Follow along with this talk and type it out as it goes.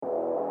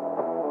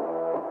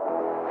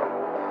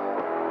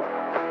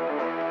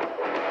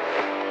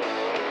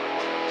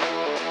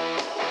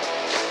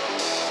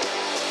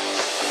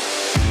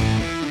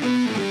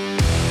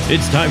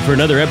It's time for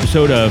another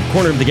episode of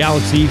Corner of the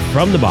Galaxy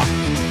from the Box,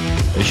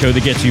 the show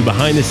that gets you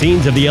behind the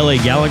scenes of the LA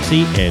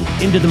Galaxy and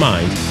into the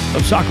minds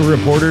of soccer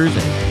reporters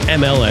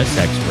and MLS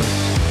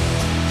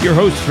experts. Your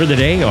hosts for the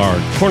day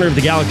are Corner of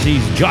the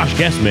Galaxy's Josh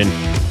Gessman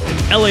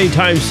and LA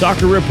Times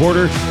soccer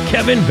reporter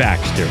Kevin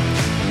Baxter.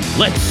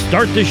 Let's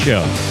start the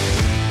show.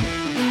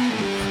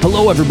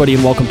 Hello, everybody,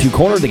 and welcome to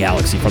Corner of the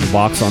Galaxy from the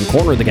Box on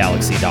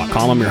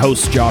cornerofthegalaxy.com. I'm your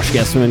host, Josh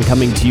Gessman,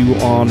 coming to you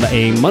on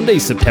a Monday,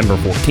 September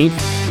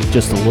 14th,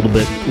 just a little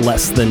bit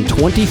less than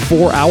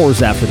 24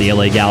 hours after the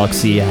LA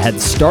Galaxy had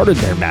started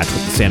their match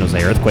with the San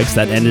Jose Earthquakes.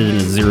 That ended in a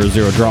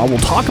 0-0 draw. We'll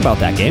talk about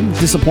that game.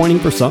 Disappointing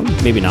for some,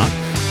 maybe not.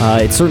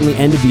 It certainly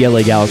ended the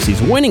LA Galaxy's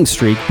winning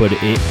streak, but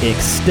it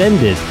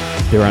extended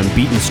their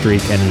unbeaten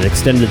streak, and it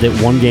extended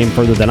it one game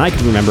further than I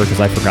can remember because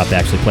I forgot they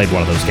actually played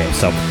one of those games.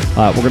 So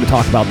we're going to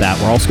talk about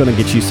that. We're also going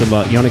to get you some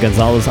Yona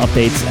Gonzalez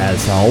updates.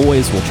 As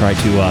always, we'll try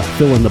to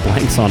fill in the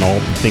blanks on all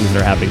the things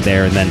that are happening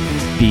there. And then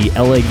the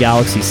LA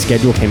Galaxy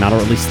schedule came out, or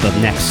at least the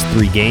next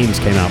 3 games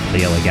came out for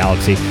the LA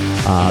Galaxy.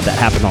 That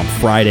happened on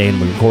Friday, and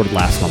we recorded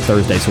last on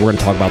Thursday, so we're going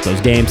to talk about those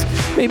games.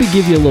 Maybe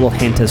give you a little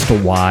hint as to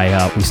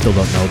why we still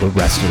don't know the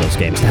rest of those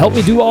games. To help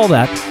me do all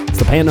that, it's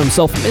the panda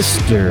himself,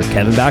 Mr.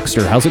 Kevin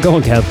Baxter. How's it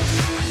going, Kev?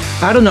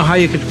 I don't know how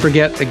you could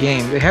forget a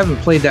game. They haven't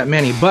played that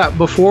many. But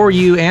before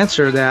you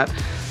answer that,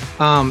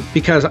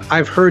 because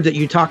I've heard that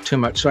you talk too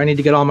much, so I need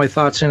to get all my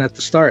thoughts in at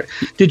the start.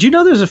 Did you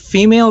know there's a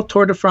female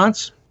Tour de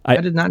France? I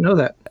did not know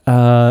that.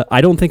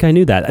 I don't think I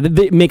knew that.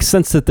 It makes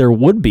sense that there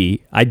would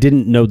be. I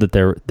didn't know that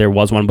there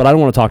was one, but I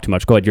don't want to talk too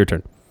much. Go ahead, your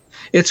turn.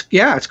 It's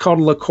called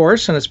La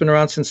Course, and it's been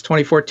around since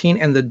 2014,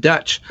 and the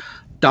Dutch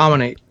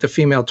dominate the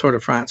female Tour de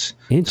France.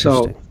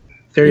 Interesting. So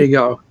there you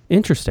go.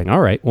 Interesting.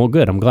 All right. Well,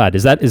 good. I'm glad.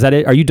 Is that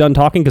it? Are you done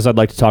talking? Because I'd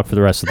like to talk for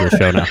the rest of the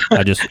show now.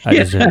 I just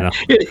didn't know.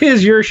 It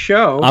is your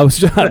show.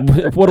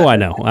 What do I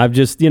know? I've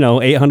just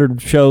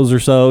 800 shows or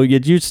so.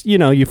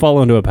 You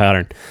fall into a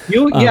pattern.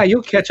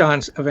 You'll catch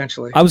on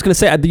eventually. I was going to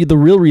say the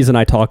real reason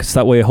I talk is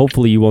that way.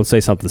 Hopefully, you won't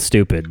say something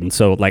stupid, and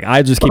so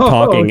I just keep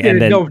talking,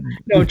 and then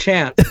no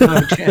chance.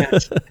 No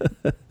chance.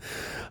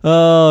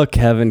 Oh,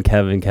 Kevin.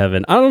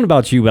 I don't know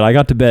about you, but I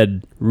got to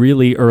bed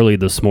really early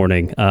this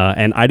morning,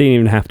 and I didn't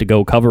even have to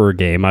go cover a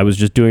game. I was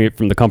just doing it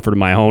from the comfort of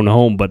my own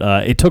home, but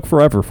it took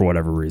forever for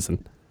whatever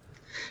reason.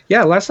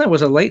 Yeah, last night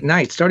was a late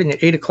night, starting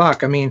at 8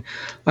 o'clock. I mean,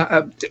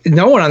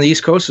 no one on the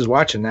East Coast is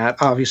watching that.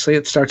 Obviously,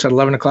 it starts at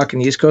 11 o'clock in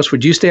the East Coast.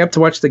 Would you stay up to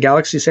watch the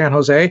Galaxy San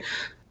Jose?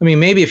 I mean,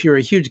 maybe if you're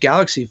a huge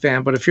Galaxy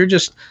fan, but if you're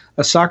just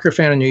a soccer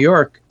fan in New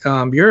York,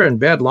 you're in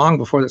bed long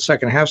before the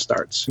second half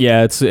starts.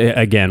 Yeah, it's,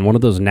 again, one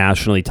of those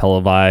nationally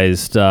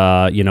televised,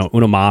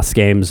 Uno Mas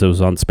games. It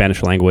was on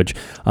Spanish language.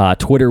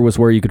 Twitter was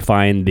where you could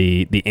find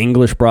the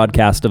English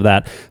broadcast of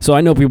that. So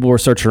I know people were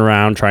searching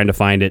around, trying to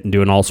find it and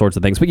doing all sorts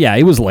of things. But yeah,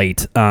 it was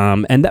late.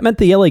 And that meant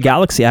the LA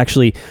Galaxy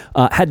actually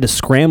had to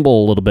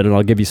scramble a little bit, and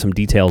I'll give you some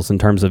details in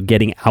terms of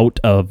getting out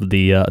of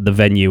the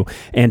venue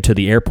and to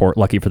the airport.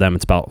 Lucky for them,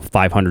 it's about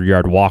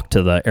 500-yard walk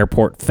to the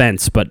airport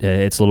fence, but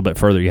it's a little bit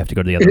further. You have to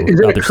go to the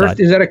other side.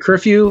 Is that a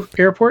curfew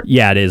airport?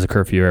 Yeah, it is a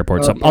curfew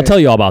airport. Okay. So I'll tell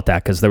you all about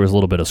that because there was a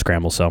little bit of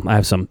scramble. So I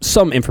have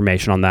some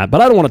information on that,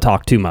 but I don't want to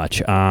talk too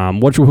much.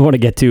 What we want to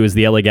get to is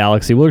the LA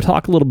Galaxy. We'll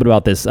talk a little bit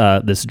about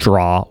this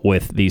draw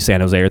with the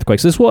San Jose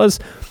Earthquakes. This was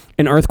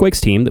an Earthquakes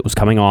team that was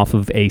coming off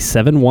of a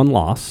 7-1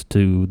 loss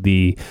to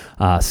the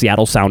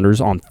Seattle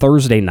Sounders on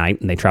Thursday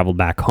night, and they traveled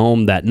back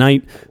home that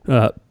night.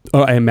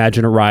 I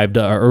imagine arrived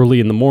early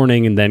in the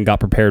morning and then got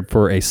prepared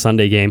for a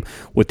Sunday game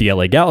with the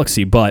LA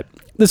Galaxy. But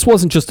this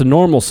wasn't just a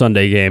normal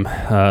Sunday game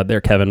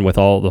there, Kevin, with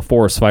all the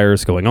forest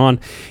fires going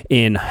on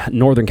in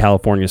Northern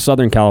California,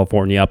 Southern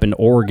California, up in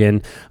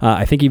Oregon,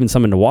 I think even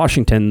some into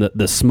Washington.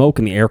 The smoke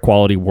and the air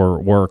quality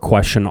were a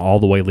question all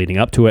the way leading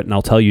up to it. And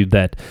I'll tell you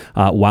that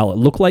while it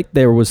looked like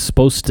there was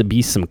supposed to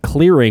be some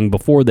clearing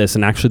before this,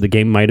 and actually the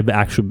game might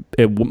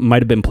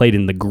have been played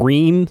in the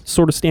green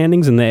sort of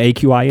standings in the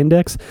AQI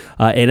index,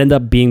 it ended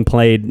up being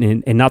played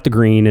in not the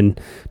green and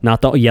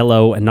not the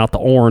yellow and not the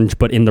orange,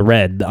 but in the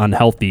red, the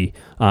unhealthy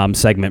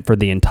segment for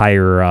the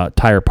entire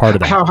part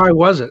of that. How high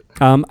was it?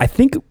 I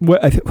think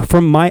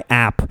from my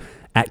app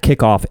at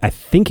kickoff, I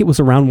think it was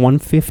around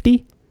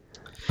 150.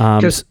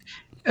 Because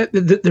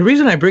the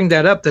reason I bring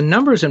that up, the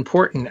number is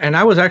important. And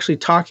I was actually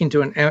talking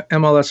to an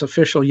MLS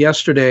official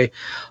yesterday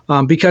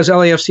because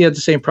LAFC had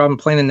the same problem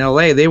playing in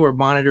LA. They were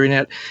monitoring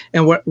it.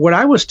 And what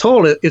I was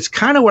told, it's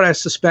kind of what I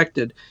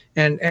suspected.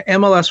 And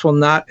MLS will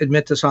not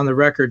admit this on the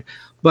record.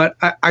 But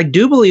I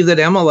do believe that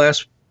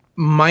MLS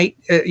might,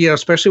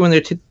 especially when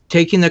they're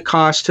taking the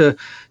cost to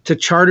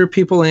charter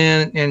people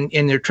in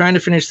and they're trying to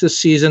finish this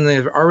season.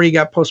 They've already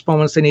got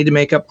postponements they need to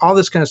make up, all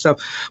this kind of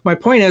stuff. My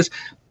point is,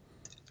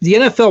 the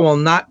NFL will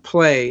not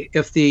play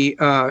if the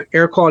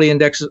air quality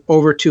index is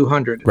over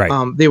 200.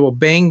 Right. They will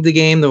bang the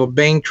game. They will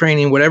bang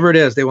training, whatever it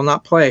is. They will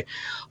not play.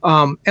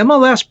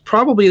 MLS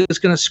probably is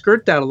going to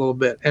skirt that a little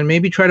bit and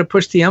maybe try to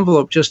push the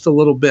envelope just a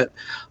little bit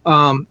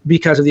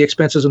because of the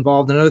expenses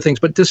involved and other things.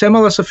 But this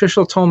MLS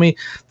official told me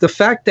the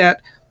fact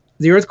that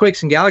the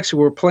Earthquakes and Galaxy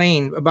were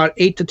playing about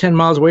 8 to 10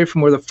 miles away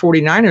from where the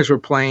 49ers were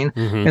playing.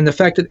 And the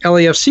fact that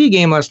LAFC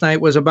game last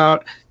night was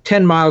about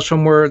 10 miles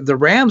from where the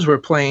Rams were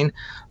playing,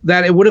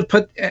 that it would have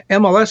put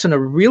MLS in a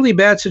really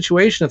bad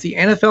situation if the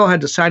NFL had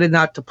decided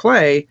not to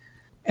play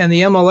and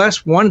the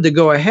MLS wanted to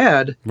go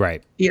ahead.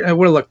 Right. It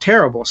would have looked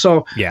terrible.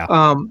 So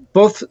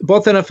both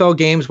NFL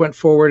games went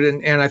forward,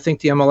 and I think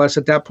the MLS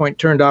at that point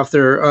turned off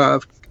their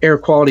air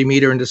quality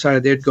meter and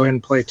decided they'd go ahead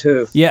and play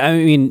too. Yeah, I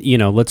mean,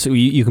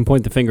 you can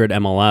point the finger at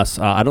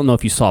MLS. I don't know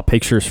if you saw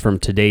pictures from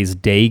today's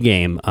day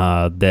game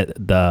that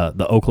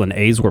the Oakland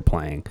A's were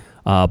playing.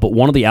 But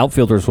one of the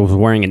outfielders was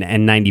wearing an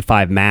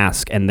N95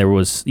 mask, and there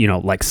was,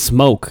 like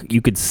smoke.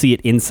 You could see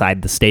it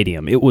inside the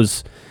stadium. It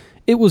was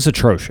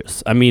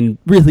atrocious. I mean,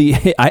 really,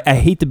 I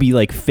hate to be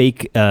like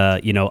fake,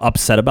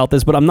 upset about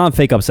this, but I'm not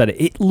fake upset.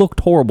 It looked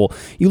horrible.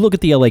 You look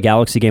at the LA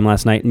Galaxy game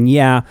last night, and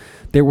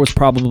there was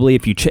probably,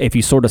 if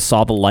you sort of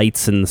saw the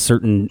lights at a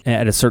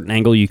certain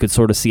angle, you could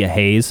sort of see a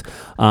haze.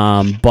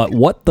 But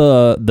what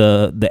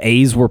the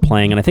A's were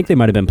playing, and I think they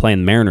might have been playing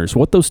the Mariners,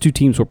 what those two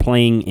teams were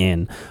playing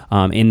in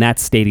that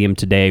stadium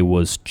today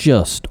was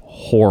just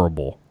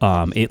horrible.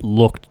 It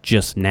looked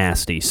just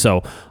nasty.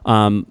 So,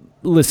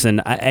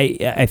 listen,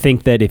 I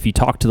think that if you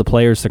talk to the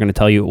players, they're going to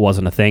tell you it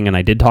wasn't a thing. And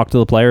I did talk to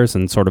the players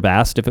and sort of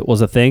asked if it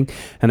was a thing,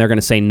 and they're going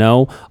to say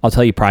no. I'll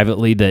tell you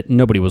privately that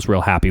nobody was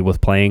real happy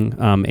with playing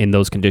in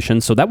those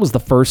conditions. So that was the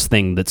first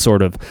thing that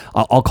sort of,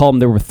 I'll call them,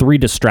 there were 3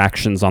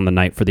 distractions on the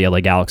night for the LA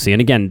Galaxy. And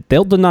again,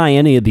 they'll deny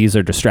any of these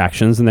are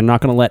distractions, and they're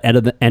not going to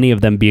let any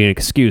of them be an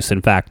excuse.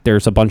 In fact,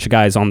 there's a bunch of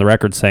guys on the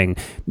record saying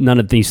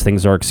none of these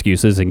things are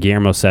excuses. And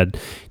Guillermo said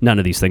none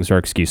of these things are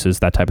excuses,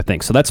 that type of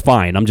thing. So that's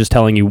fine. I'm just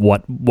telling you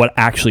what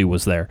actually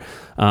was there.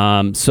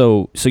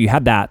 So you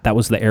had that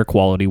was the air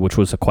quality, which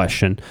was a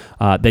question.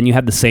 Then you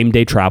had the same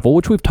day travel,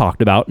 which we've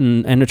talked about,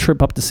 and a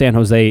trip up to San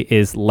Jose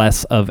is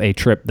less of a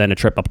trip than a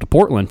trip up to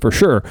Portland for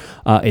sure.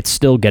 It's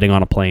still getting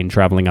on a plane,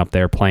 traveling up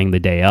there, playing the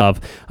day of,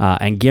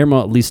 and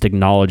Guillermo at least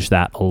acknowledged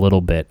that a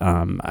little bit.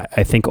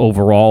 I think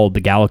overall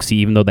the Galaxy,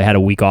 even though they had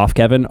a week off,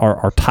 Kevin,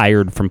 are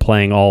tired from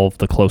playing all of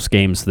the close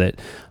games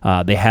that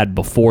they had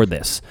before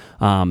this.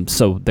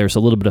 So there's a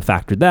little bit of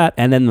factor that.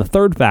 And then the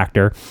third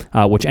factor,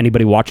 which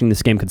anybody watching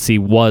this game could see,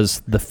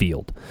 was the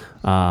field.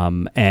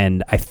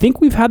 And I think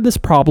we've had this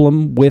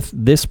problem with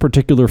this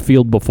particular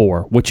field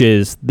before, which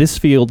is this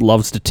field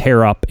loves to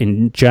tear up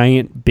in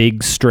giant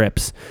big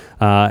strips,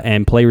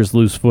 and players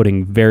lose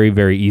footing very,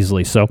 very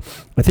easily. So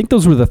I think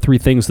those were the 3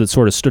 things that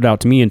sort of stood out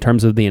to me in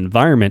terms of the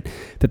environment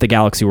that the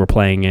Galaxy were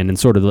playing in, and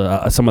sort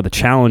of some of the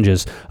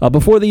challenges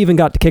before they even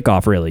got to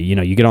kickoff, really.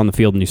 You get on the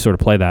field and you sort of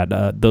play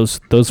that.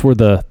 Those were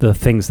the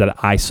things that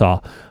I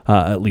saw,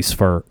 at least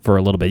for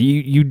a little bit.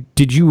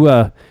 Did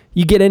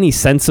you get any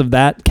sense of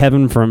that,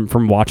 Kevin,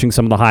 from watching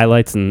some of the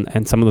highlights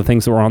and some of the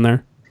things that were on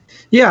there?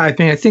 Yeah, I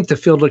mean, I think the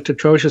field looked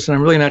atrocious, and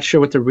I'm really not sure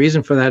what the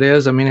reason for that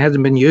is. I mean, it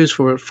hasn't been used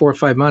for 4 or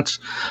 5 months.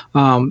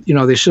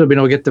 They should have been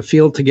able to get the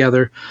field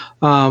together.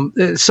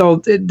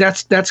 So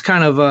that's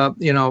kind of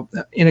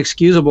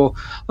inexcusable.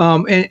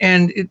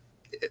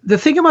 The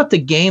thing about the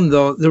game,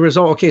 though, the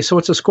result. Okay, so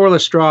it's a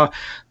scoreless draw.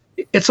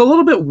 It's a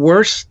little bit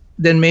worse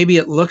than maybe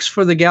it looks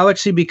for the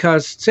Galaxy,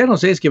 because San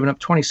Jose has given up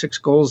 26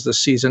 goals this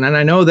season. And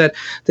I know that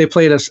they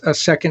played a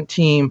second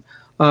team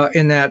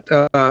in that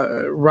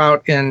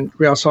route in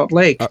Real Salt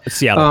Lake.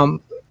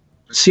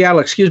 Seattle,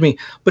 excuse me.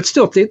 But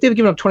still, they've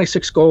given up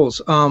 26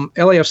 goals.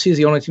 LAFC is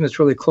the only team that's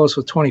really close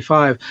with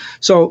 25.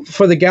 So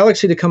for the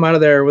Galaxy to come out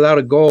of there without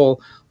a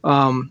goal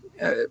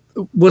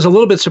was a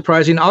little bit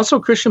surprising. Also,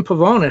 Christian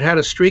Pavone had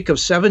a streak of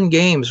 7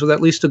 games with at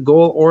least a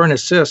goal or an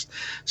assist,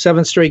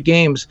 7 straight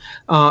games,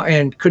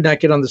 and could not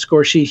get on the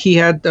score sheet. He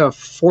had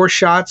 4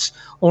 shots,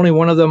 only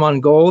one of them on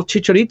goal.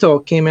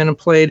 Chicharito came in at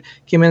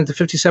the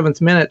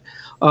 57th minute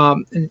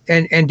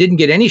and didn't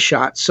get any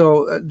shots.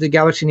 So the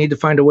Galaxy need to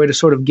find a way to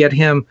sort of get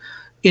him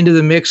into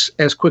the mix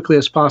as quickly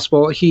as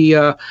possible.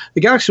 The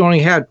Galaxy only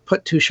had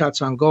put 2 shots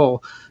on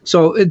goal.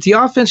 So the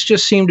offense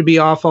just seemed to be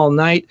off all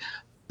night.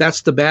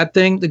 That's the bad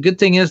thing. The good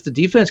thing is the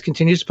defense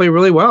continues to play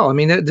really well. I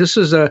mean, this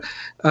is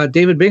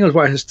David Bingham's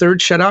his 3rd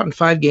shutout in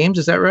 5 games.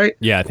 Is that right?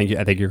 Yeah, I think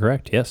you're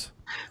correct. Yes.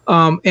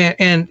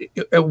 And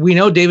we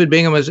know David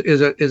Bingham is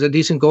a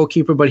decent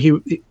goalkeeper, but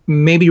he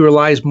maybe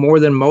relies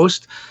more than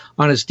most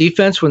on his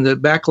defense. When the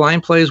back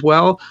line plays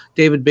well,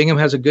 David Bingham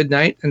has a good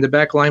night, and the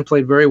back line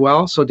played very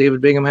well, so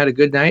David Bingham had a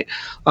good night.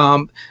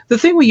 The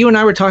thing you and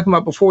I were talking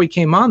about before we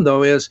came on,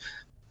 though, is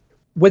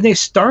when they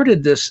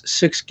started this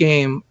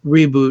 6-game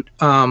reboot,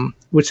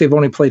 which they've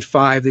only played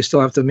 5, they still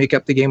have to make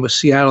up the game with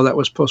Seattle that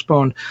was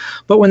postponed.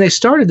 But when they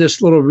started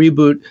this little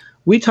reboot,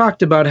 we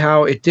talked about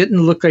how it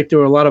didn't look like there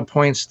were a lot of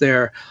points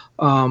there.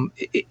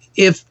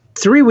 If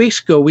 3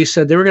 weeks ago we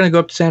said they were going to go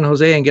up to San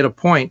Jose and get a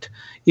point,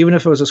 even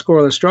if it was a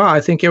scoreless draw, I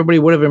think everybody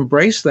would have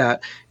embraced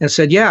that and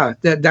said, yeah,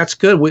 that's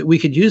good. We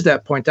could use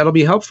that point. That'll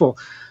be helpful.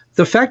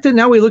 The fact that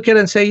now we look at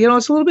it and say,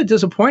 it's a little bit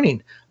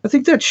disappointing, I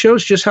think that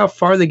shows just how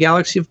far the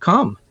Galaxy have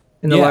come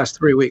in the last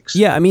 3 weeks.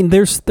 Yeah, I mean,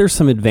 there's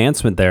some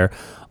advancement there.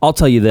 I'll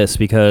tell you this,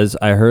 because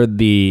I heard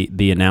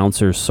the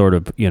announcers sort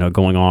of,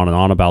 going on and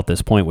on about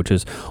this point, which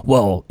is,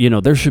 well,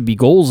 there should be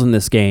goals in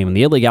this game, and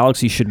the LA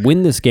Galaxy should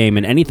win this game,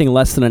 and anything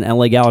less than an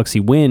LA Galaxy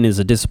win is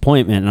a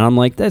disappointment. And I'm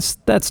like, that's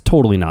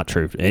totally not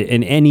true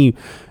in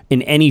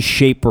any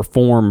shape or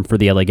form for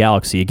the LA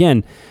Galaxy.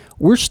 Again,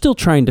 we're still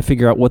trying to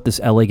figure out what this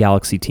LA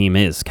Galaxy team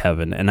is,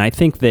 Kevin. And I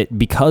think that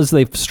because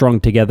they've strung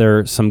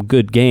together some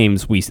good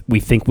games, we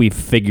think we've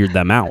figured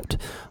them out.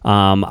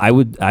 I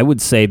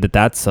would say that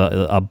that's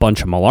a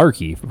bunch of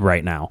malarkey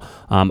right now.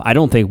 I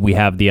don't think we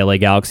have the LA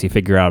Galaxy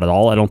figured out at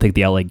all. I don't think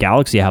the LA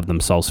Galaxy have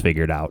themselves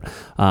figured out.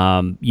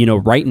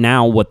 Right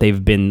now, what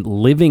they've been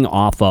living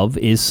off of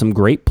is some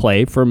great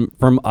play from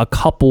a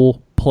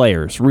couple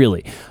players,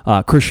 really.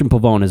 Christian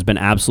Pavón has been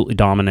absolutely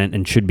dominant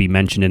and should be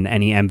mentioned in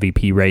any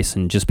MVP race,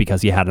 and just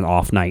because he had an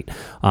off night.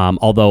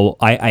 Although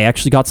I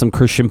actually got some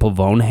Christian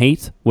Pavón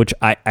hate, which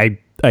I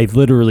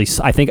literally,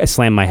 I think I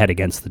slammed my head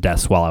against the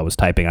desk while I was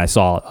typing. I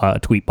saw a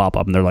tweet pop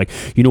up, and they're like,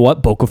 you know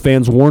what? Boca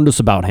fans warned us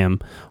about him.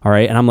 All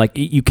right. And I'm like,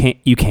 you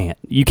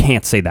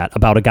can't say that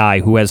about a guy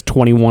who has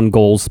 21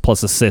 goals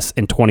plus assists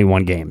in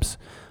 21 games.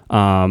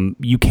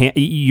 You can't.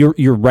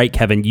 You're right,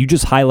 Kevin. You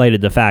just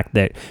highlighted the fact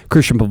that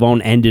Christian Pavón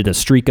ended a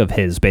streak of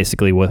his,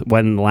 basically,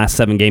 when in the last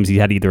 7 games he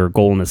had either a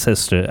goal and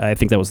assist. I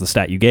think that was the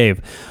stat you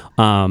gave.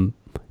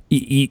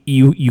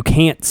 You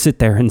can't sit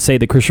there and say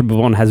that Christian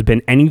Pavón has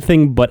been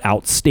anything but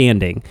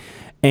outstanding,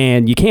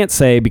 and you can't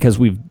say, because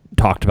we've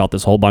talked about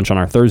this whole bunch on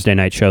our Thursday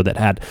night show that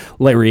had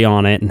Larry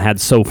on it and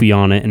had Sophie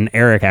on it, and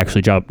Eric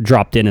actually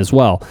dropped in as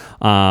well.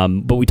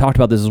 But we talked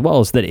about this as well,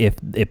 is that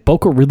if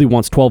Boca really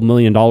wants $12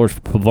 million for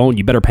Pavón,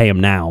 you better pay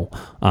him now,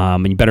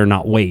 and you better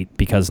not wait,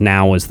 because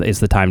now is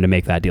the time to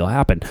make that deal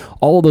happen.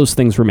 All of those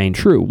things remain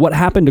true. What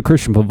happened to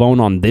Christian Pavón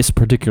on this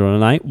particular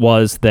night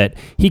was that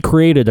he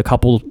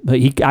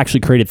actually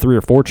created 3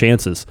 or 4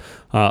 chances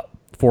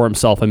for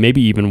himself, and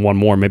maybe even one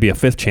more, maybe a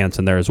 5th chance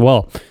in there as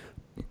well.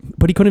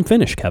 But he couldn't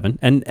finish, Kevin,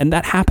 and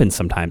that happens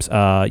sometimes.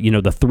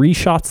 The 3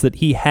 shots that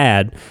he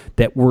had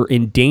that were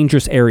in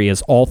dangerous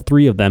areas, all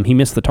 3 of them, he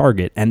missed the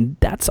target, and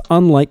that's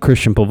unlike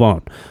Christian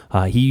Pavón.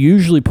 He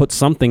usually puts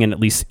something in, at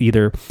least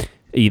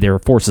either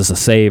forces a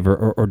save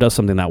or does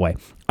something that way.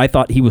 I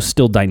thought he was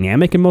still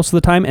dynamic in most of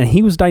the time, and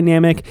he was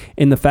dynamic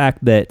in the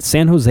fact that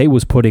San Jose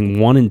was putting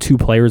 1 and 2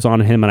 players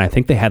on him, and I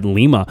think they had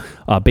Lima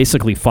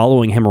basically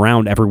following him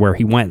around everywhere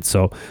he went.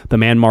 So the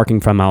man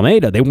marking from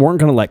Almeida, they weren't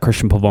going to let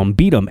Christian Pavón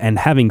beat him. And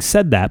having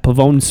said that,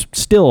 Pavón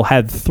still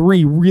had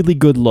 3 really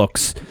good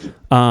looks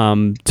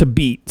to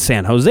beat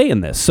San Jose in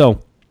this. So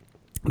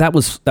that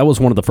was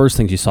one of the first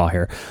things you saw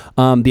here.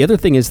 The other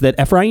thing is that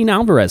Efrain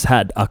Alvarez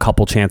had a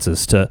couple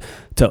chances to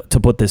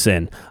put this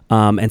in.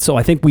 And so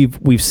I think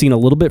we've seen a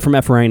little bit from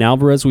Efrain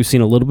Alvarez. We've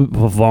seen a little bit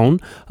of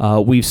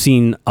Pavón. We've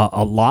seen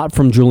a lot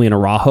from Julian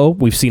Araujo.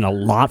 We've seen a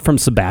lot from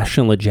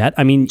Sebastian Lletget.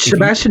 I mean,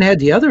 Sebastian had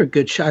the other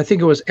good shot. I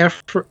think it was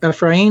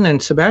Efrain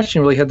and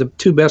Sebastian really had the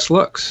 2 best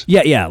looks.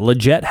 Yeah.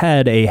 Lletget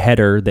had a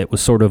header that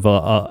was sort of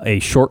a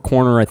short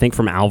corner, I think,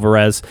 from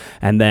Alvarez.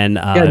 And then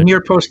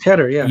near post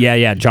header, yeah.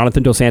 Yeah.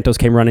 Jonathan Dos Santos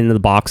came running into the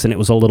box, and it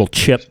was a little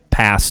chip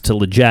pass to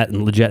Lletget,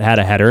 and Lletget had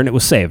a header, and it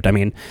was saved. I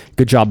mean,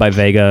 good job by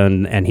Vega,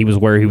 and he was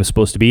where he was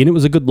supposed to be, and it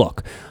was a good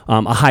look.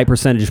 A high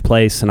percentage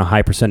place and a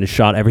high percentage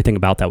shot. Everything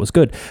about that was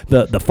good.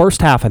 The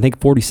first half, I think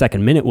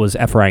 42nd minute, was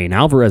Efrain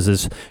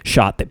Alvarez's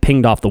shot that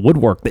pinged off the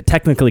woodwork that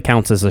technically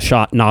counts as a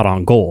shot not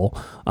on goal,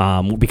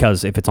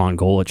 because if it's on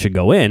goal, it should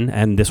go in,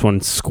 and this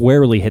one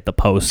squarely hit the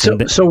post.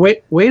 So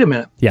wait a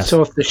minute. Yes.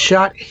 So if the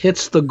shot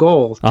hits the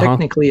goal,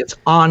 technically it's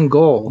on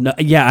goal. No,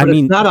 yeah,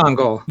 it's not on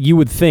goal. You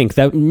would think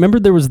that. Remember,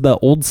 there was the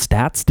old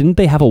stats. Didn't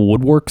they have a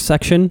woodwork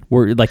section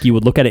where, like, you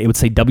would look at it, it would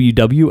say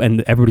WW,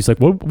 and everybody's like,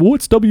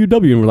 what's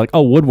WW? And we're like,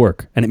 oh,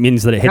 woodwork, and it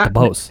means that it hit the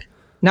post.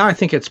 Now I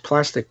think it's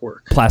plastic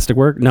work. Plastic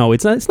work? No,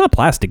 it's not. It's not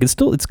plastic.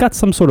 It's got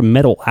some sort of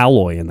metal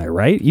alloy in there,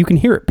 right? You can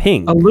hear it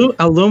ping.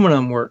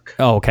 Aluminum work.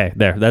 Oh, okay.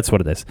 There, that's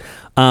what it is.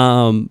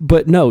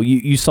 But no,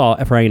 you saw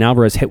Efrain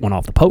Alvarez hit one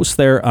off the post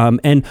there.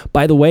 And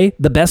by the way,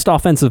 the best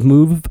offensive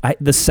move,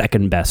 the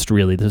second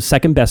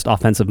best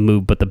offensive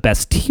move, but the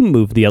best team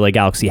move the LA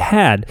Galaxy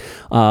had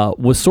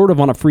was sort of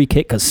on a free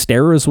kick, because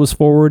Steres was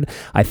forward.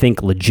 I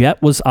think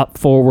Lletget was up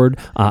forward.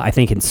 I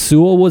think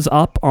Insua was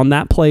up on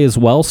that play as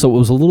well. So it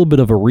was a little bit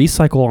of a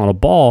recycle on a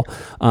ball,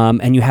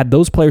 and you had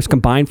those players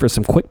combined for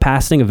some quick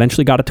passing.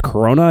 Eventually got it to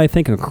Corona, I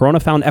think, and Corona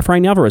found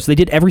Efrain Alvarez. They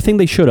did everything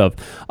they should have.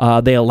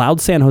 They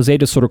allowed San Jose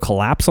to sort of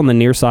collapse on the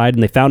near side,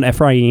 and they found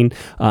Efrain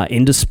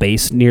into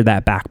space near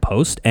that back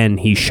post,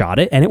 and he shot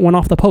it, and it went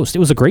off the post. It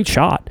was a great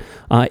shot.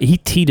 He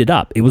teed it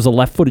up. It was a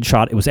left-footed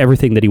shot. It was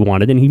everything that he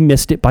wanted, and he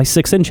missed it by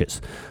 6 inches.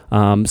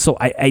 So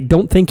I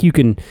don't think you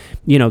can,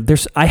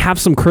 I have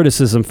some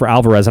criticism for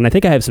Alvarez, and I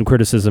think I have some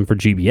criticism for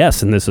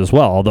GBS in this as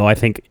well, although I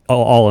think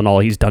all in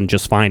all, he's done just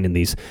just fine in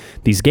these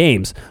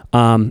games.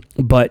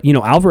 But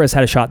Alvarez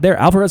had a shot there.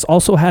 Alvarez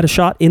also had a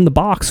shot in the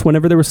box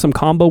whenever there was some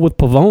combo with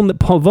Pavone that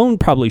Pavone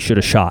probably should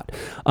have shot.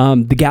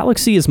 The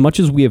Galaxy, as much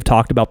as we have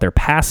talked about their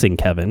passing,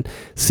 Kevin,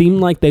 seemed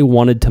like they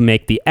wanted to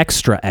make the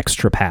extra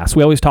pass.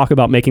 We always talk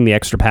about making the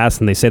extra pass,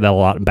 and they say that a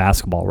lot in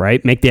basketball,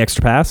 right? Make the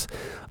extra pass.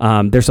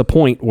 There's a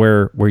point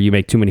where you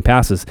make too many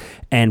passes.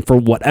 And for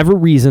whatever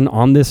reason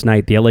on this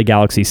night, the LA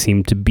Galaxy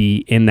seemed to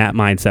be in that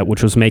mindset,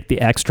 which was make the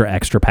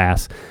extra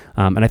pass.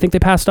 And I think they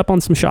passed up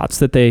on some shots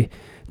that they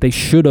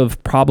should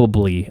have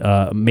probably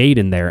made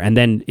in there. And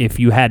then if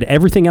you had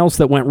everything else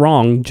that went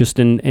wrong, just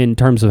in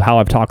terms of how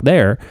I've talked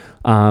there,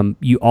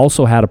 you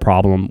also had a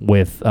problem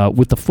with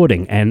the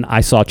footing. And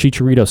I saw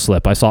Chicharito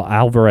slip. I saw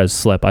Alvarez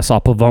slip. I saw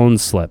Pavone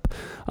slip.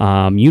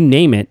 You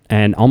name it,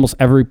 and almost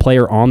every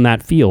player on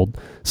that field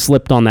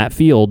slipped on that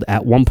field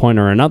at one point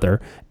or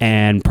another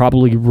and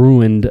probably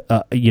ruined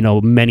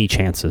many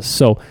chances.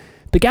 So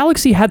the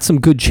Galaxy had some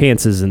good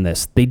chances in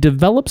this. They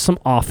developed some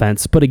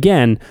offense, but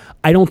again,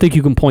 I don't think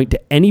you can point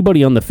to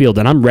anybody on the field,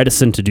 and I'm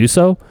reticent to do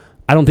so.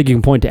 I don't think you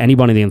can point to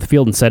anybody on the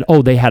field and said,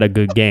 "Oh, they had a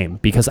good game,"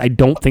 because I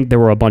don't think there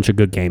were a bunch of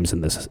good games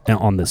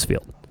on this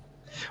field.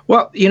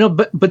 Well,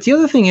 but the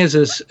other thing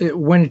is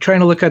when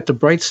trying to look at the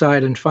bright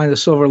side and find the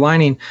silver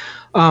lining,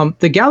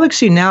 the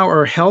Galaxy now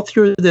are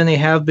healthier than they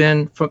have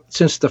been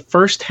since the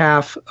first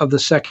half of the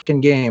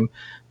second game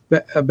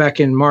back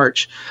in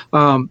March.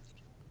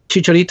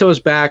 Chicharito is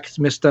back. He's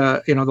missed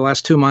the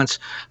last 2 months.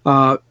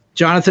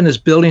 Jonathan is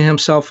building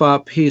himself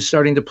up. He's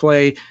starting to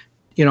play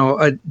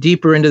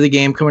deeper into the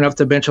game, coming off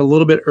the bench a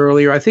little bit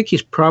earlier. I think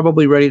he's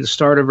probably ready to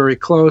start or very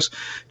close.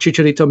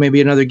 Chicharito may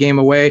be another game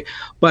away.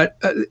 But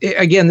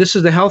again, this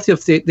is the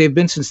healthiest they've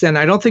been since then.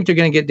 I don't think they're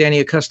going to get Danny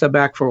Acosta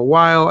back for a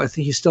while. I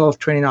think he's still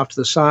training off to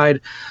the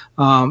side.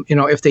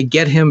 If they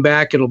get him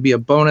back, it'll be a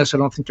bonus. I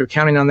don't think they're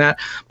counting on that.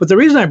 But the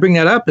reason I bring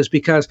that up is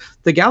because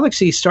the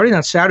Galaxy, starting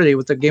on Saturday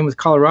with the game with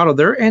Colorado,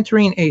 they're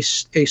entering a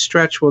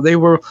stretch where they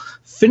will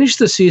finish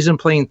the season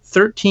playing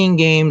 13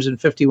 games in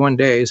 51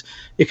 days.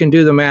 You can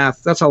do the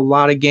math. That's a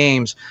lot of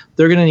games.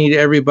 They're going to need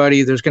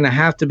everybody. There's going to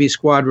have to be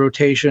squad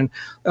rotation.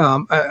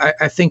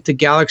 I think the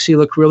Galaxy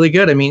look really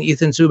good. I mean,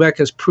 Ethan Zubak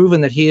has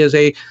proven that he is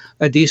a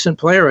decent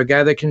player, a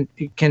guy that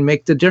can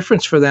make the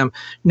difference for them.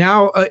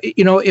 Now,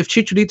 if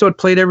Chicharito had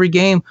played every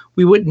game,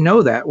 we wouldn't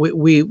know that.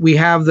 We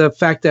have the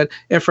fact that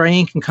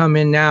Efrain can come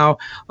in now,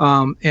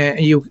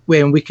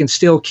 and we can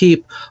still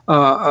keep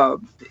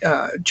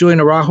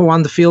Julian Araujo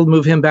on the field,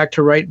 move him back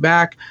to right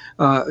back,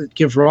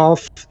 give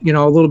Rolf,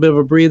 a little bit of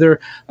a breather.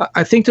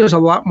 I think there's a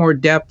lot more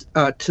depth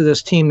to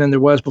this team than there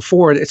was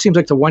before. It seems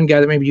like the one guy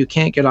that maybe you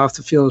can't get off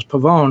the field is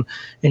Pavone,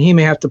 and he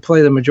may have to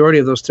play the majority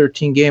of those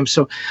 13 games.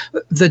 So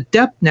the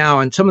depth now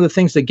and some of the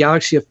things the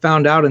Galaxy have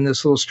found out in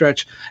this little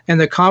stretch and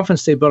the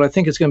confidence they built, I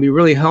think it's going to be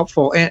really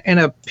helpful. And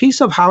a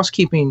piece of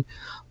housekeeping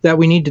that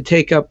we need to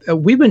take up,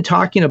 we've been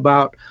talking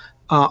about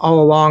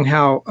all along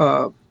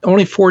how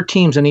only 4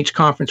 teams in each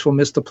conference will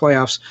miss the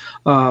playoffs.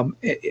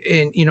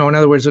 In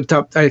other words,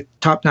 the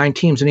top 9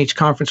 teams in each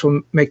conference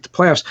will make the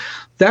playoffs.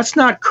 That's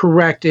not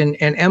correct. And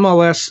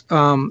MLS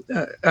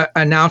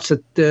announced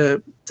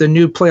that the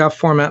new playoff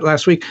format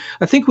last week.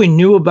 I think we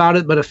knew about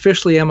it, but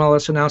officially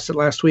MLS announced it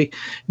last week.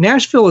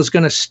 Nashville is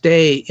going to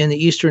stay in the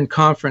Eastern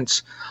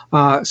Conference.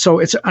 So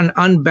it's an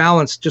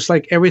unbalanced, just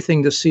like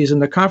everything this season.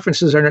 The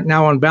conferences are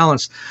now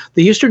unbalanced.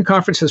 The Eastern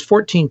Conference has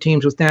 14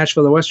 teams with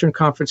Nashville. The Western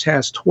Conference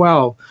has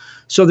 12.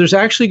 So there's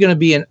actually going to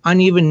be an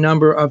uneven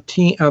number of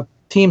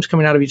teams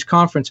coming out of each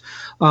conference.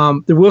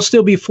 There will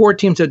still be 4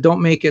 teams that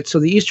don't make it. So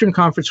the Eastern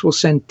Conference will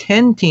send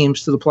 10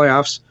 teams to the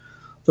playoffs.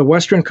 The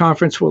Western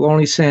Conference will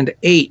only send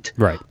 8.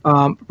 Right.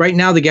 Right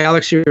now, the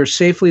Galaxy are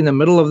safely in the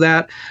middle of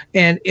that.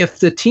 And if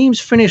the teams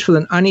finish with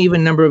an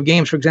uneven number of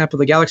games, for example,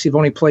 the Galaxy have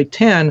only played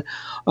 10.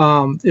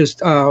 There's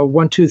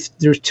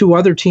 2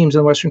 other teams in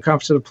the Western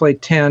Conference that have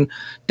played 10.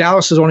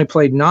 Dallas has only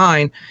played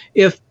 9.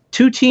 If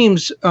 2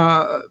 teams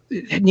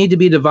need to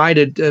be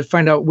divided to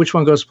find out which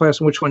one goes to playoffs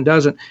and which one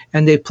doesn't,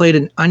 and they've played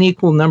an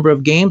unequal number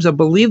of games, I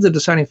believe the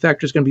deciding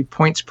factor is going to be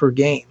points per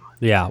game.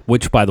 Yeah,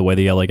 which, by the way,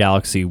 the LA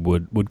Galaxy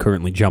would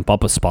currently jump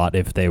up a spot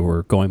if they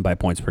were going by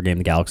points per game.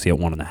 The Galaxy at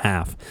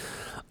 1.5,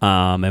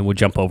 and would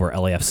jump over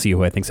LAFC,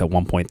 who I think is at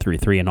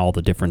 1.33, and all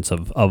the difference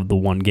of the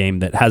one game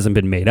that hasn't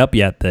been made up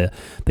yet, the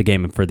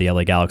game for the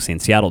LA Galaxy in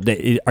Seattle.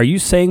 Are you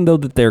saying, though,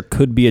 that there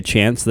could be a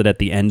chance that at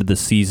the end of the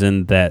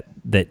season that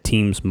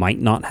teams might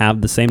not have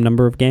the same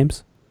number of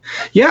games?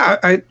 Yeah,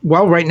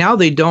 right now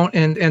they don't,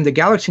 and the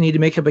Galaxy need to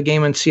make up a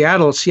game in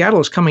Seattle.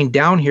 Seattle is coming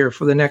down here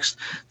for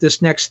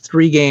this next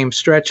 3-game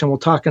stretch, and we'll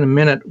talk in a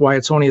minute why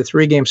it's only a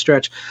 3-game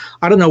stretch.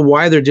 I don't know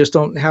why they just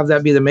don't have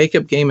that be the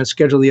makeup game and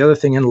schedule the other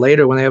thing in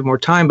later when they have more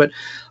time. But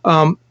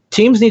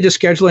teams need to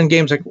schedule in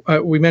games like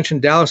we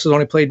mentioned. Dallas has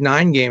only played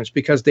 9 games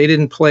because they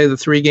didn't play the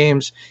 3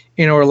 games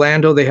in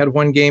Orlando. They had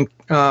 1 game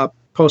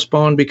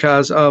postponed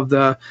because of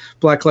the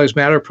Black Lives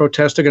Matter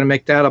protest. They're going to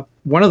make that up,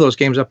 one of those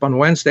games up on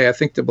Wednesday. I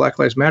think the Black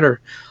Lives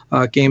Matter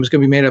game is going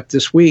to be made up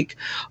this week.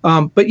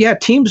 But yeah,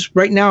 teams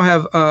right now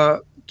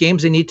have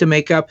games they need to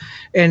make up.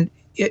 And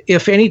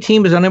if any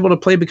team is unable to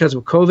play because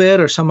of COVID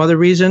or some other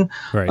reason,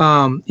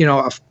 right.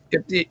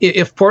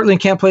 If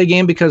Portland can't play a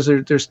game because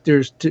there's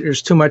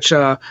too much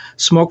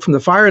smoke from the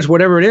fires,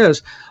 whatever it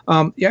is,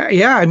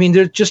 I mean,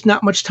 there's just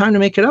not much time to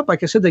make it up.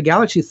 Like I said, the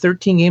Galaxy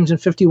 13 games in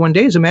 51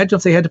 days. Imagine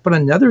if they had to put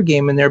another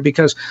game in there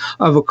because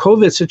of a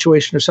COVID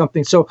situation or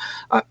something. So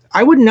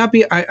I would not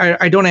be.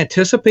 I don't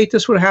anticipate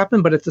this would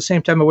happen, but at the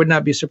same time, I would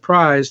not be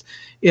surprised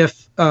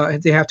if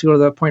they have to go to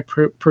the point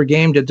per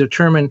game to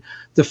determine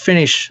the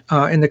finish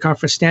in the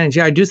conference standings.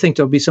 Yeah, I do think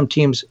there'll be some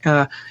teams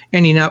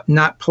ending up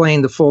not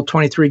playing the full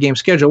 23-game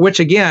schedule, which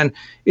again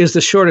is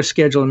the shortest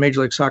schedule in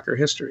Major League Soccer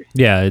history.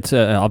 Yeah, it's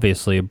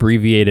obviously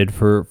abbreviated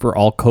for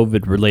all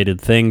COVID-related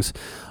things.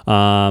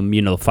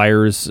 The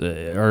Fires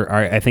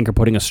I think are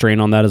putting a strain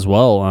on that as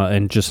well,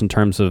 and just in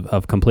terms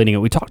of completing it.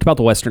 We talked about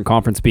the Western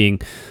Conference being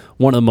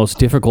one of the most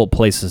difficult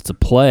places to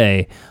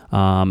play,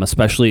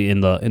 especially in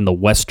the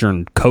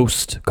Western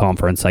Coast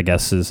Conference, I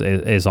guess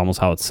is almost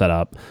how it's set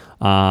up.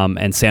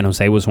 And San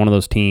Jose was one of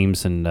those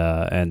teams,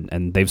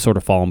 and they've sort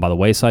of fallen by the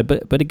wayside.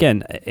 But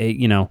again,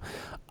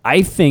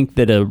 I think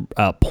that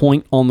a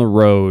point on the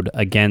road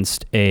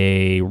against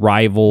a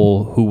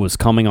rival who was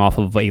coming off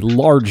of a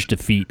large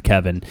defeat,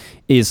 Kevin,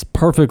 is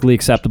perfectly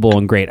acceptable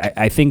and great.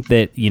 I think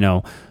that,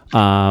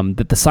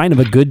 that the sign of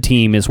a good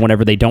team is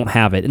whenever they don't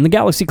have it. And the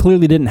Galaxy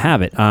clearly didn't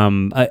have it.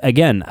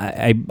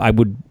 I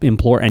would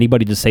implore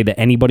anybody to say that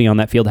anybody on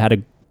that field had a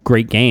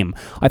great game.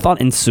 I thought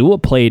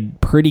Insua played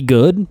pretty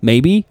good,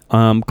 maybe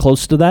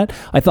close to that.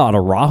 I thought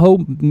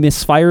Araujo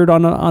misfired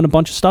on a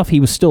bunch of stuff. He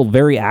was still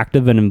very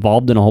active and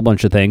involved in a whole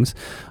bunch of things.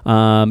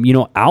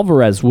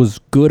 Alvarez was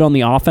good on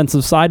the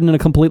offensive side and a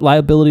complete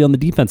liability on the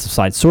defensive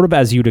side, sort of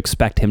as you'd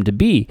expect him to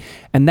be.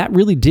 And that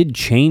really did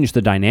change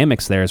the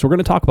dynamics there. So we're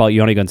going to talk about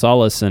Yony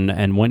Gonzalez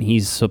and when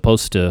he's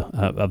supposed to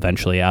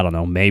eventually, I don't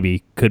know,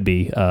 maybe could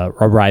be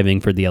arriving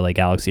for the LA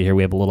Galaxy here.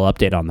 We have a little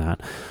update on that.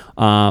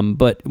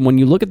 But when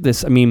you look at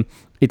this, I mean,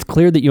 it's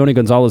clear that Yony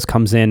Gonzalez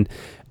comes in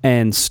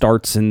and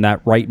starts in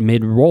that right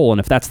mid role. And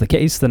if that's the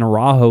case, then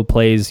Araujo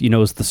plays,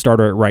 as the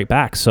starter at right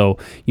back. So,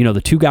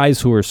 the two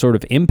guys who are sort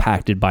of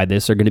impacted by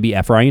this are going to be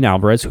Efrain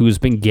Alvarez, who's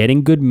been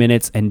getting good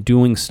minutes and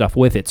doing stuff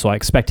with it. So I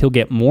expect he'll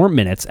get more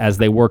minutes as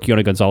they work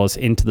Yony Gonzalez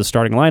into the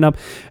starting lineup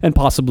and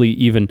possibly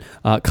even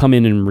come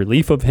in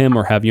relief of him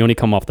or have Yony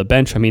come off the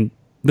bench. I mean,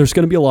 there's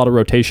going to be a lot of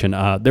rotation.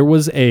 There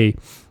was a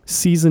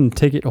season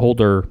ticket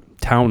holder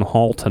town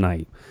hall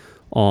tonight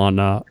on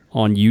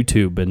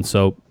YouTube, and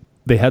so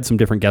they had some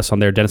different guests on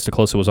there. Dennis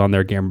DeClosa was on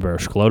there. Guillermo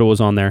Barros-Schelotto was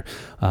on there.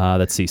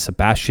 Let's see,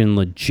 Sebastian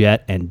Lletget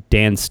and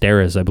Dan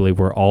Steres, I believe,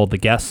 were all the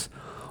guests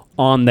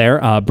on there.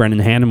 Brendan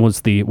Hannon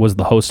was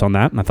the host on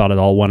that, and I thought it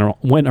all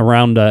went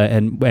around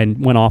and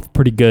went off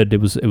pretty good. It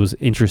was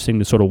interesting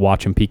to sort of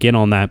watch and peek in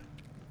on that.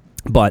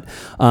 But,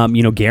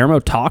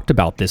 Guillermo talked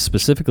about this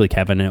specifically,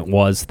 Kevin, and it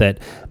was that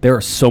there are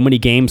so many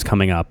games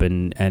coming up,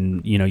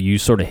 and you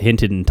sort of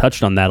hinted and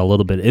touched on that a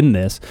little bit in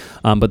this,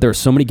 but there are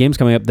so many games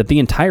coming up that the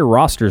entire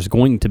roster is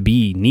going to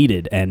be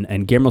needed,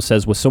 and Guillermo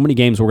says with so many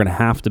games, we're going to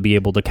have to be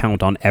able to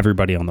count on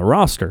everybody on the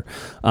roster,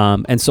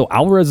 and so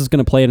Alvarez is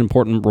going to play an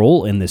important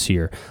role in this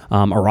year.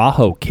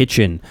 Araujo,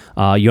 Kitchen,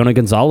 Yony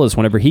Gonzalez,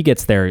 whenever he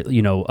gets there,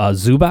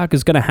 Zubac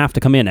is going to have to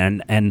come in,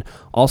 and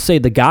I'll say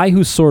the guy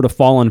who's sort of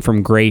fallen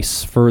from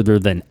grace further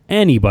than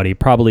anybody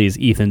probably is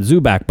Ethan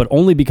Zubac, but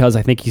only because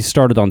I think he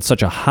started on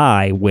such a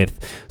high with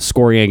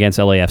scoring against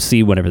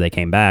LAFC whenever they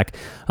came back,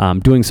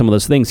 doing some of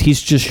those things.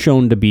 He's just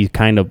shown to be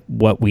kind of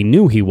what we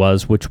knew he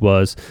was, which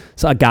was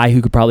a guy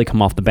who could probably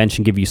come off the bench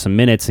and give you some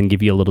minutes and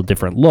give you a little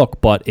different look.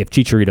 But if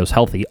Chicharito's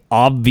healthy,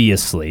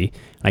 obviously,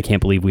 I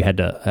can't believe we have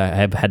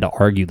had to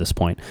argue this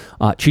point.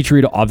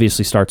 Chicharito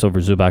obviously starts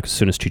over Zubac as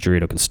soon as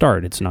Chicharito can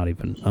start. It's not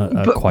even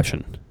a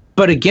question.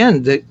 But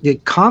again,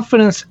 the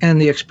confidence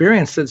and the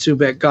experience that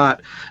Zubac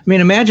got. I mean,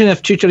 imagine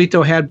if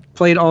Chicharito had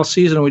played all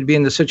season, we'd be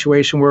in the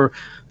situation where,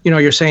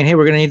 you're saying, hey,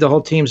 we're going to need the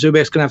whole team.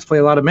 Zubac's going to have to play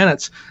a lot of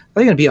minutes. I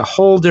think it'd be a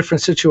whole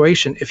different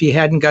situation if he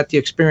hadn't got the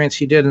experience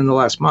he did in the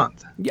last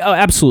month. Yeah,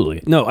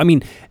 absolutely. No, I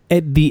mean,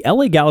 at the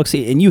LA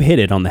Galaxy, and you hit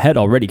it on the head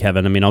already,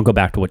 Kevin. I mean, I'll go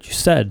back to what you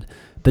said.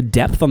 The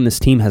depth on this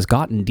team has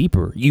gotten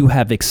deeper. You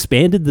have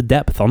expanded the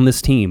depth on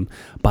this team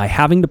by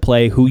having to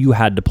play who you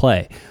had to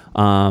play.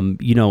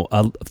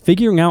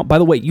 Figuring out, by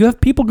the way, you have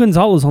People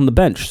Gonzalez on the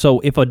bench. So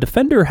if a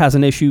defender has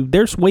an issue,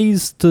 there's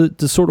ways to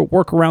sort of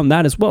work around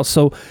that as well.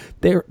 So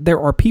there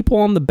are people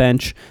on the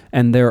bench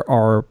and there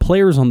are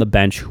players on the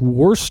bench who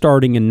were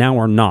starting and now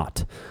are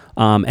not.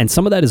 And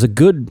some of that is a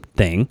good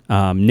thing.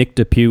 Nick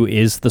DePuy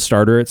is the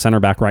starter at center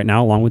back right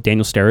now, along with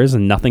Daniel Steres,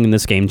 and nothing in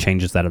this game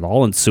changes that at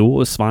all. And Sewell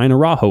was fine.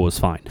 Araujo was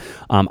fine.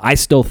 I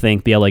still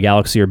think the LA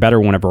Galaxy are better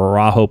whenever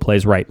Araujo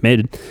plays right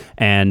mid,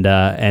 and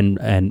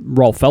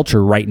Rolf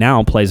Felcher right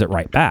now plays at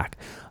right back.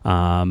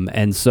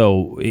 And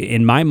so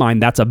in my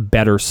mind, that's a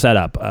better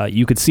setup.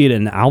 You could see it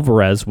in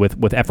Alvarez with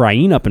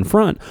Efrain up in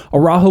front.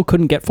 Araujo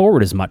couldn't get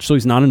forward as much, so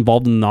he's not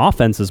involved in the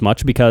offense as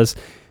much because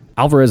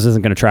Alvarez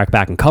isn't going to track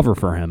back and cover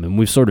for him, and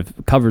we've sort of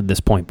covered this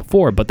point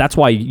before, but that's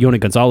why Yoni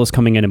Gonzalez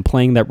coming in and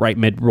playing that right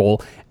mid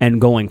role and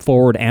going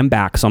forward and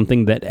back,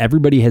 something that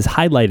everybody has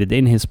highlighted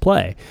in his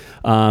play,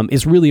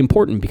 is really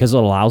important because it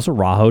allows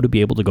Araujo to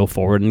be able to go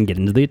forward and get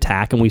into the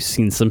attack, and we've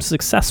seen some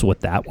success with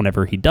that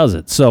whenever he does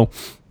it. So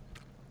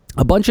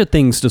a bunch of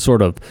things to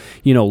sort of,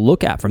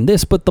 look at from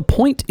this, but the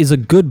point is a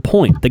good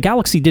point. The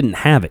Galaxy didn't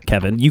have it,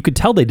 Kevin. You could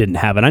tell they didn't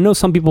have it. I know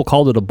some people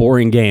called it a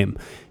boring game.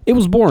 It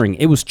was boring.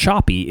 It was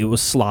choppy. It was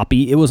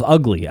sloppy. It was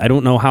ugly. I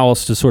don't know how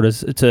else to sort of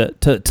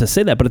to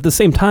say that, but at the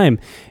same time,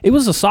 it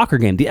was a soccer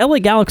game. The LA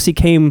Galaxy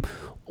came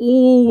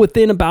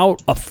within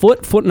about a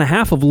foot and a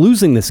half of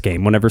losing this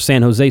game whenever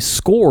San Jose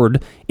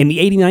scored in the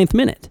 89th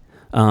minute.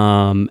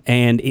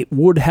 And it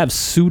would have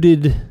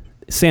suited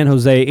San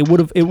Jose. It would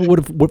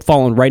have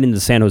fallen right into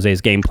San Jose's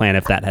game plan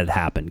if that had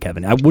happened,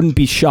 Kevin. I wouldn't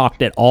be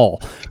shocked at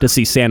all to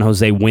see San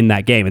Jose win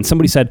that game. And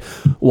somebody said,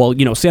 well,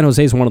 San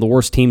Jose is one of the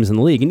worst teams in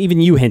the league. And even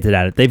you hinted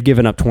at it. They've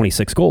given up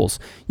 26 goals.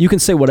 You can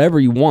say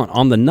whatever you want.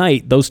 On the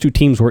night, those two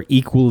teams were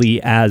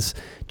equally as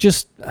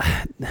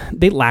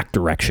they lacked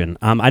direction.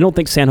 I don't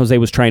think San Jose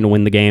was trying to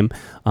win the game,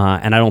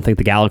 and I don't think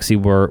the Galaxy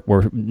were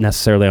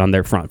necessarily on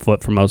their front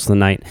foot for most of the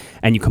night.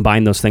 And you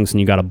combine those things and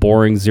you got a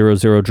boring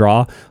 0-0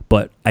 draw.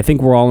 But I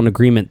think we're all in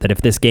agreement that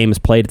if this game is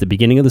played at the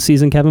beginning of the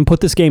season, Kevin, put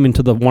this game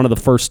into one of the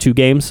first two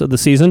games of the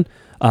season,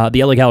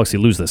 the LA Galaxy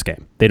lose this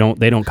game. They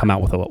don't come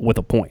out with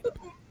a point.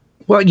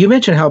 Well, you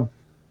mentioned how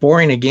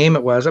boring a game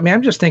it was. I mean,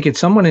 I'm just thinking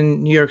someone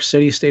in New York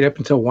City stayed up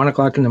until 1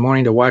 o'clock in the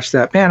morning to watch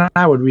that. Man,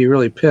 I would be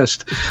really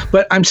pissed.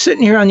 But I'm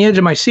sitting here on the edge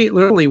of my seat,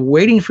 literally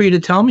waiting for you to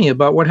tell me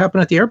about what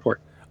happened at the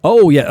airport.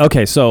 Oh yeah,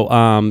 okay.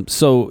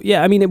 So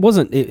yeah, I mean,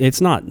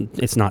 it's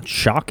not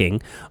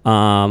shocking.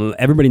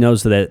 Everybody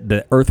knows that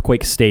the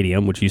Earthquake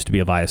Stadium, which used to be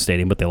Avaya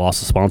Stadium, but they lost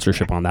the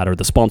sponsorship on that, or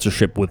the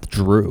sponsorship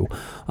withdrew,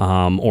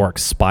 or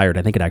expired.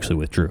 I think it actually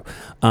withdrew.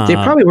 They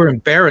probably were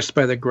embarrassed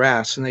by the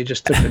grass, and they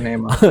just took the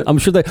name off. I'm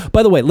sure they.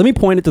 By the way, let me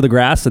point it to the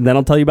grass, and then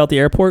I'll tell you about the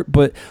airport.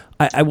 But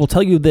I will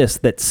tell you this,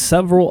 that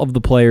several of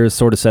the players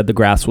sort of said the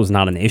grass was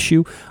not an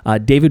issue.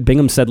 David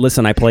Bingham said,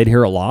 listen, I played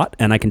here a lot,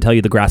 and I can tell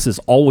you the grass is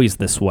always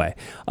this way.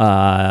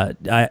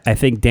 I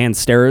think Dan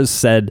Steres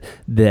said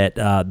that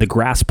the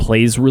grass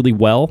plays really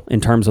well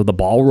in terms of the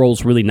ball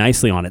rolls really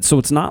nicely on it. So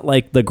it's not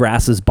like the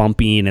grass is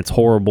bumpy and it's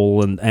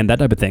horrible and that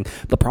type of thing.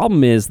 The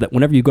problem is that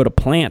whenever you go to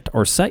plant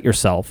or set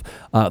yourself,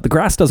 the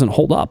grass doesn't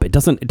hold up. It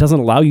doesn't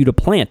allow you to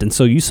plant. And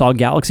so you saw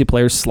Galaxy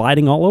players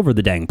sliding all over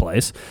the dang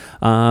place.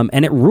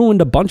 And it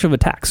ruined a bunch of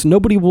attacks.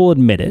 Nobody will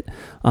admit it,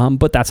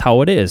 but that's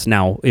how it is.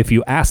 Now, if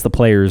you ask the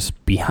players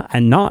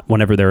behind, not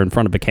whenever they're in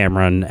front of a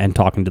camera and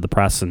talking to the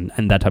press and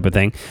that type of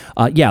thing,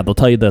 yeah, they'll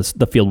tell you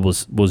the field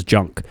was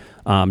junk.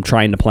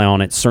 Trying to play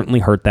on it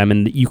certainly hurt them,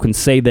 and you can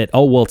say that,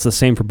 oh, well, it's the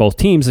same for both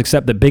teams,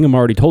 except that Bingham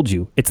already told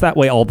you it's that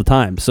way all the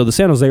time. So the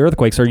San Jose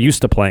Earthquakes are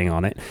used to playing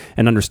on it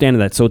and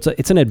understanding that, so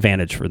it's an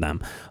advantage for them.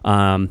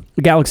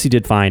 The Galaxy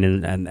did fine,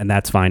 and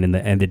that's fine,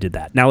 and they did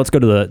that. Now let's go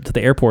to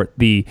the airport.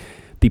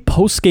 The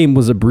post-game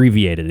was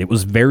abbreviated. It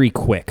was very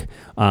quick.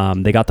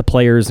 They got the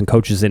players and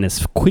coaches in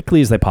as quickly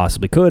as they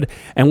possibly could,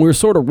 and we were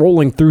sort of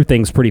rolling through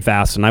things pretty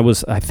fast. And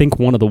I think,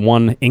 one of the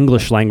one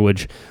English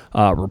language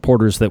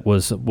reporters that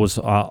was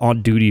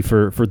on duty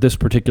for this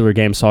particular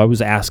game, so I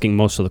was asking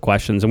most of the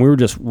questions, and we were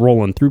just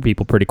rolling through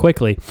people pretty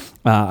quickly.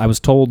 I was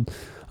told...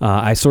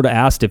 I sort of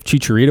asked if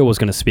Chicharito was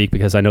going to speak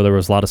because I know there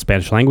was a lot of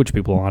Spanish language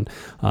people on,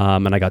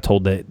 and I got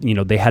told that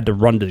they had to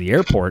run to the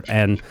airport,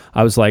 and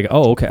I was like,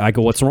 oh, okay. I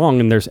go, what's wrong?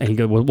 And he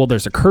goes, well,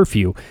 there's a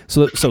curfew.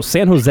 So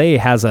San Jose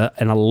has an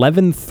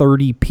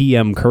 11:30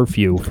 p.m.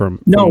 curfew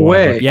from no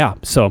way. Yeah,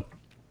 so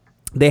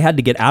they had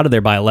to get out of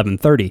there by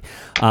 11:30.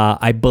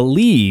 I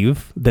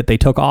believe that they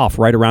took off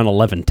right around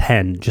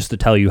 11:10, just to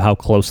tell you how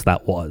close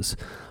that was.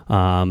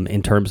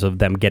 In terms of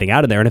them getting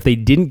out of there. And if they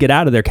didn't get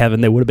out of there,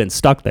 Kevin, they would have been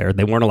stuck there.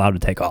 They weren't allowed to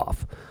take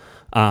off.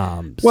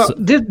 I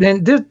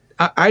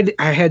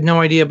had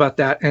no idea about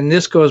that. And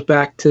this goes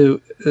back to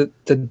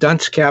the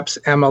dunce caps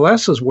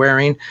MLS is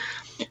wearing.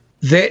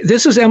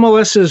 This is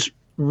MLS's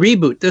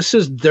reboot. This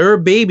is their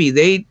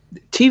baby.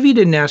 TV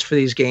didn't ask for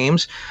these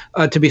games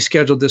to be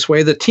scheduled this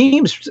way. The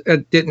teams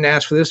didn't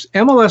ask for this.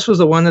 MLS was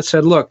the one that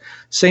said, look,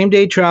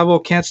 same-day travel,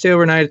 can't stay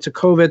overnight. It's a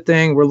COVID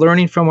thing. We're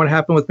learning from what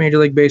happened with Major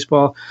League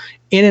Baseball.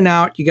 In and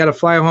out, you got to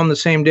fly home the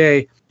same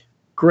day.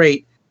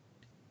 Great.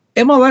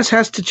 MLS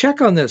has to check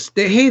on this.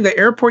 Hey, the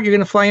airport you're going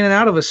to fly in and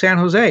out of is San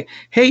Jose.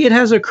 Hey, it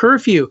has a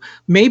curfew.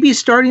 Maybe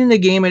starting the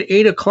game at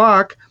 8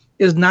 o'clock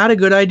is not a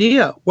good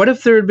idea. What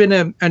if there had been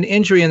an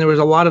injury and there was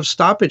a lot of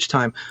stoppage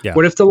time? Yeah.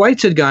 What if the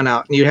lights had gone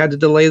out and you had to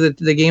delay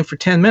the game for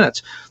 10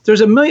 minutes?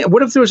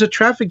 What if there was a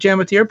traffic jam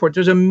at the airport?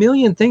 There's a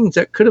million things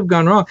that could have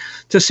gone wrong.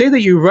 To say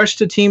that you rushed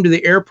a team to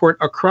the airport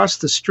across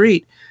the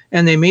street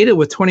and they made it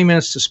with 20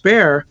 minutes to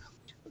spare,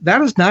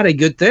 that is not a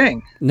good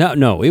thing.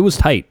 No, it was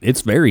tight.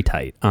 It's very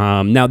tight.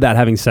 Now, that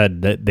having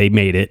said, that they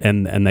made it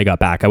and they got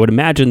back, I would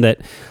imagine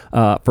that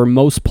for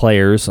most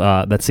players,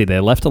 let's see, they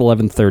left at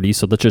 11:30,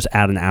 so let's just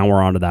add an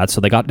hour onto that.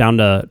 So they got down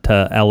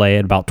to LA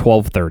at about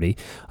 12:30,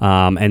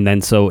 and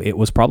then so it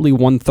was probably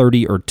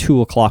 1:30 or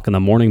 2 o'clock in the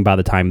morning by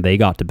the time they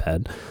got to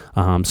bed.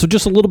 So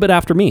just a little bit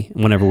after me,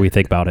 whenever we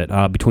think about it,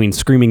 between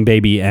Screaming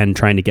Baby and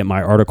trying to get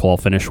my article all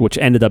finished, which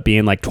ended up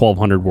being like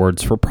 1,200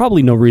 words for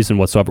probably no reason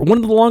whatsoever. One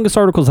of the longest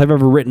articles I've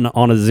ever written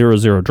on a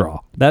 0-0 draw.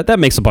 That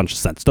makes a bunch of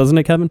sense, doesn't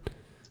it, Kevin?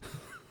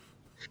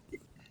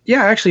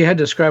 Yeah, I actually had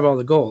to describe all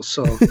the goals,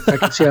 so I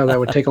can see how that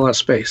would take a lot of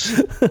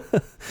space.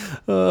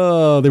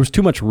 There was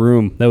too much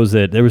room. That was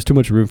it. There was too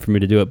much room for me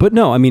to do it. But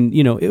no, I mean,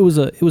 it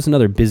was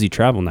another busy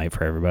travel night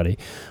for everybody.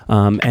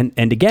 And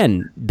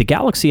again, the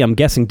Galaxy, I'm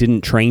guessing,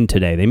 didn't train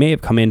today. They may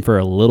have come in for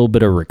a little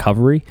bit of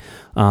recovery,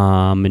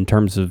 in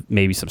terms of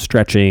maybe some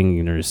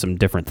stretching or some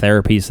different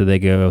therapies that they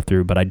go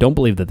through. But I don't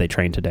believe that they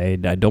trained today.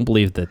 I don't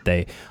believe that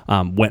they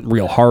went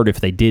real hard if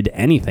they did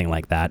anything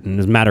like that. And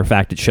as a matter of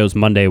fact, it shows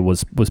Monday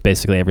was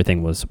basically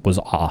everything was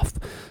off.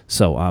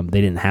 So they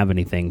didn't have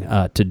anything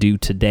to do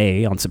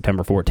today on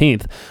September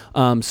 14th.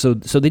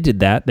 So they did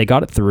that. They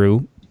got it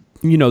through.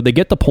 They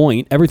get the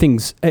point.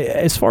 Everything's,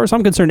 as far as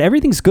I'm concerned,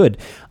 everything's good.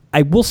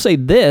 I will say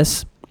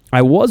this.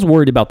 I was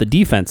worried about the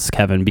defense,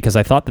 Kevin, because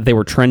I thought that they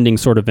were trending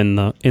sort of in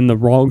the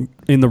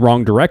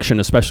wrong direction,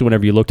 especially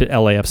whenever you looked at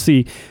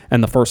LAFC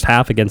and the first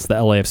half against the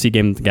LAFC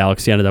game. The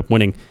Galaxy ended up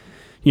winning,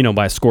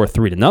 by a score of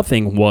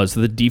 3-0. Was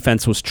the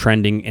defense was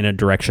trending in a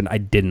direction I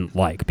didn't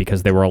like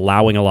because they were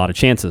allowing a lot of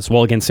chances.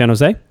 Well, against San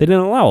Jose, they didn't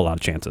allow a lot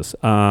of chances.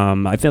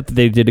 I thought that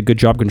they did a good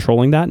job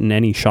controlling that, and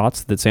any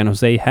shots that San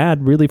Jose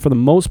had, really for the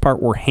most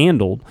part, were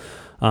handled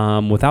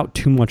without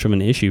too much of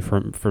an issue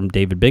from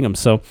David Bingham.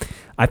 So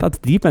I thought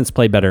the defense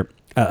played better.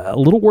 A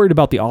little worried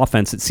about the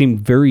offense. It seemed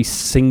very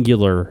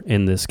singular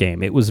in this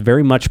game. It was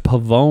very much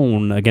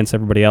Pavone against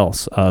everybody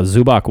else.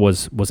 Zubac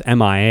was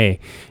MIA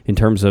in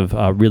terms of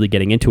really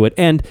getting into it.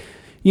 And,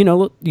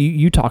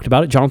 you talked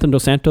about it, Jonathan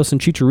Dos Santos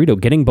and Chicharito,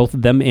 getting both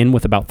of them in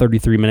with about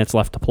 33 minutes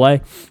left to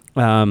play.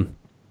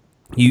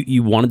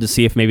 You wanted to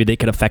see if maybe they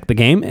could affect the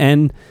game,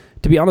 and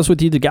to be honest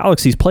with you, the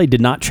Galaxy's play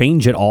did not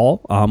change at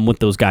all with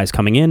those guys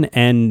coming in,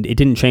 and it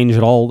didn't change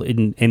at all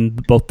in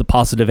both the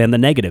positive and the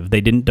negative.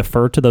 They didn't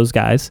defer to those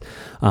guys.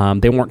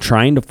 They weren't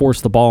trying to force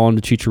the ball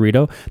onto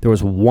Chicharito. There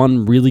was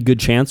one really good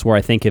chance where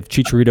I think if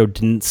Chicharito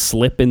didn't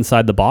slip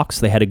inside the box,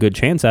 they had a good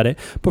chance at it.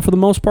 But for the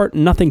most part,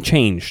 nothing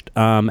changed.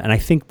 And I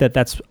think that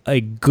that's a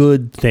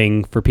good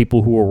thing for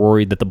people who were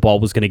worried that the ball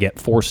was going to get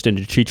forced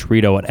into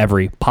Chicharito at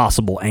every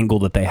possible angle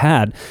that they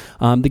had.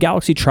 The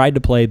Galaxy tried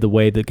to play the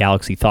way the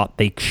Galaxy thought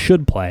they should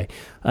play.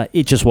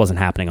 It just wasn't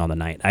happening on the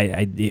night.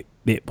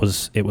 It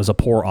was a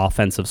poor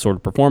offensive sort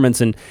of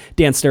performance. And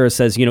Dan Steres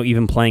says,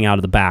 even playing out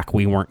of the back,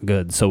 we weren't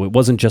good. So it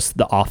wasn't just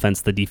the offense.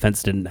 The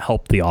defense didn't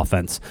help the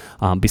offense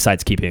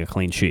besides keeping a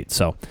clean sheet.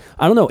 So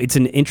I don't know. It's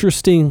an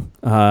interesting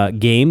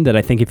game that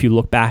I think if you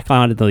look back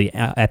on it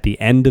at the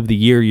end of the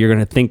year, you're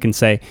going to think and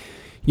say,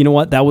 you know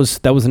what, that was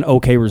an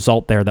okay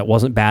result there. That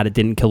wasn't bad. It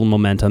didn't kill the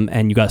momentum,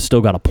 and you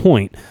still got a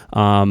point.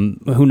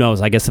 Who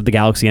knows? I guess if the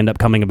Galaxy end up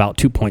coming about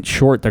 2 points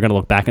short, they're going to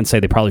look back and say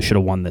they probably should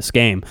have won this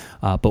game.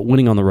 But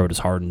winning on the road is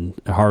hard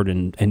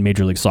in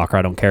Major League Soccer.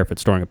 I don't care if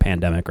it's during a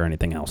pandemic or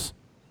anything else.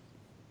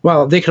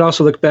 Well, they could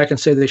also look back and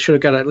say they should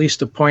have got at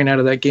least a point out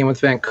of that game with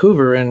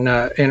Vancouver in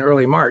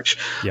early March,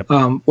 yep.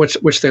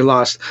 which they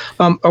lost.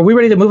 Are we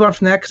ready to move on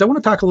from that? Because I want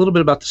to talk a little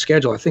bit about the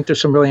schedule. I think there's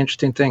some really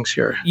interesting things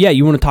here. Yeah,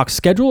 you want to talk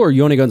schedule or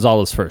Yony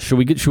Gonzalez first? Should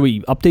we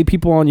update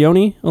people on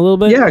Yony a little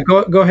bit? Yeah,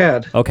 go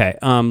ahead. Okay,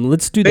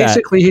 let's do that.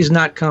 Basically, he's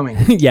not coming.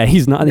 Yeah,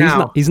 he's not.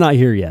 He's not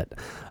here yet.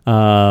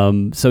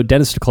 So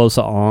Dennis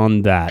DeClosa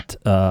on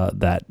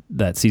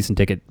that season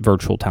ticket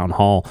virtual town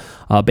hall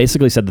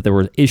basically said that there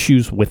were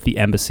issues with the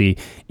embassy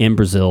in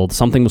Brazil.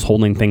 Something was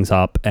holding things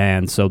up,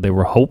 and so they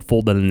were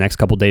hopeful that in the next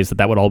couple of days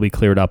that would all be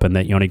cleared up and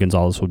that Yony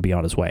Gonzalez would be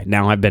on his way.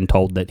 Now I've been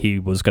told that he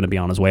was going to be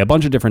on his way a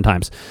bunch of different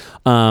times.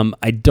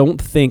 I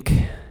don't think...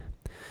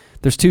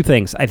 There's two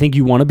things. I think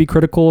you want to be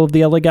critical of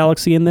the LA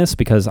Galaxy in this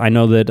because I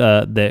know that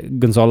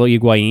Gonzalo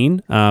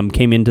Higuain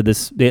came into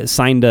this,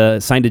 signed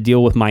a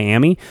deal with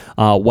Miami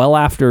well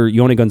after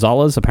Yony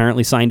Gonzalez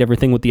apparently signed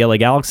everything with the LA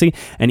Galaxy,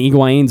 and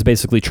Higuain's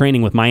basically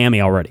training with Miami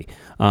already.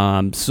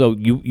 So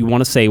you want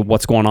to say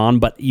what's going on,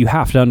 but you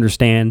have to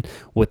understand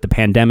with the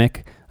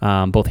pandemic,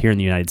 both here in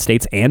the United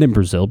States and in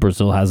Brazil.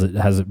 Brazil has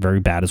it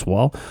very bad as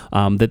well.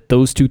 That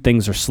those two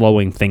things are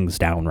slowing things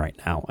down right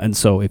now. And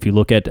so if you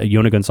look at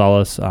Yony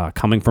Gonzalez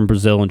coming from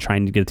Brazil and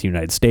trying to get to the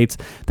United States,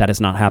 that has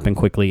not happened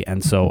quickly.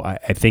 And so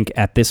I think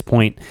at this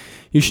point,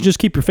 you should just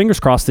keep your fingers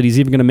crossed that he's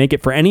even going to make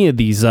it for any of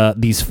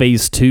these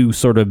phase 2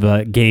 sort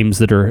of games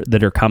that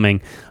are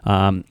coming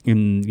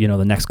in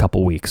the next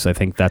couple weeks. I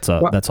think that's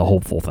a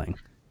hopeful thing.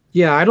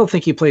 Yeah, I don't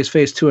think he plays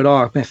phase 2 at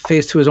all.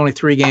 Phase 2 is only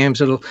 3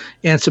 games. It'll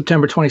end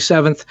September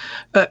 27th.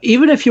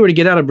 Even if he were to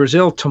get out of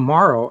Brazil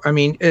tomorrow, I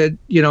mean,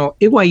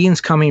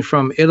 Higuain's coming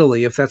from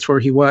Italy. If that's where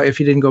he was, if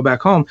he didn't go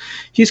back home,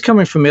 he's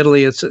coming from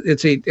Italy. It's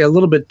a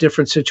little bit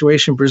different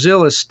situation.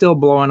 Brazil is still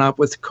blowing up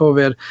with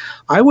COVID.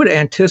 I would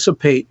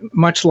anticipate,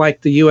 much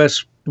like the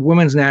U.S.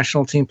 women's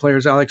national team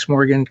players, Alex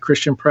Morgan,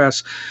 Christian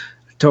Press,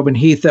 Tobin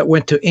Heath, that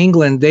went to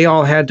England, they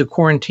all had to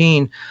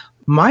quarantine.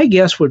 My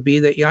guess would be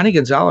that Yanni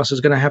Gonzalez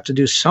is going to have to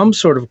do some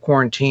sort of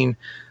quarantine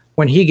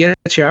when he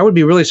gets here. I would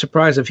be really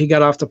surprised if he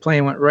got off the plane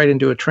and went right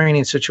into a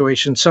training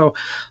situation. So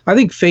I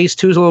think phase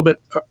 2 is a little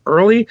bit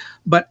early,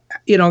 but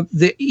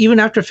even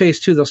after phase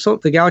 2,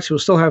 the Galaxy will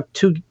still have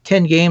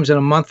 10 games and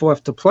a month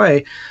left to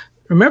play.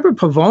 Remember,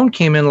 Pavone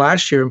came in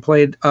last year and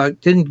played,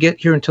 didn't get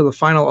here until the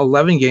final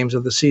 11 games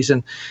of the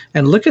season.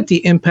 And look at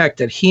the impact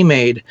that he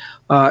made.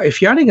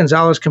 If Yanni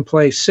Gonzalez can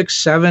play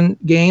 6-7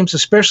 games,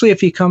 especially if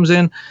he comes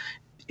in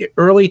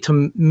early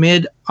to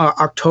mid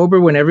October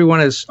when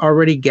everyone is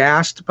already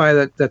gassed by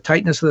the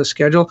tightness of the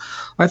schedule,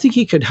 I think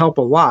he could help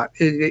a lot,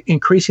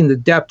 increasing the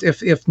depth,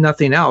 if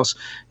nothing else,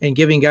 and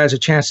giving guys a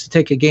chance to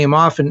take a game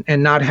off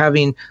and not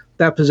having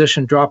that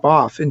position drop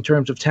off in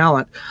terms of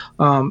talent.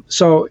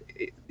 So,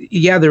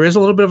 yeah, there is a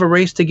little bit of a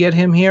race to get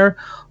him here,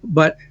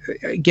 but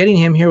getting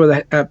him here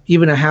with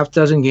even a half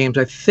dozen games,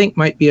 I think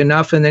might be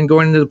enough. And then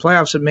going into the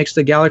playoffs, it makes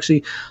the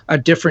Galaxy a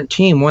different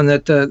team, one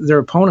that their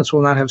opponents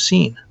will not have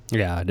seen.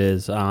 Yeah, it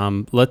is.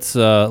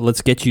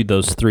 Let's get you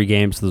those 3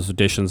 games, those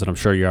additions, and I'm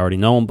sure you already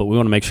know them, but we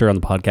want to make sure on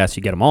the podcast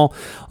you get them all.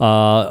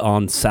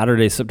 On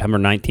Saturday, September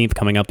 19th,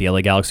 coming up, the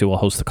LA Galaxy will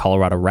host the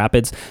Colorado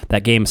Rapids.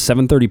 That game,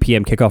 7:30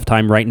 p.m. kickoff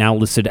time, right now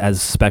listed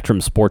as Spectrum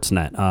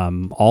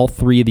Sportsnet. All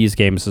 3 of these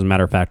games, as a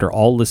matter of fact, are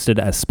all listed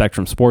as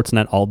Spectrum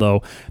Sportsnet,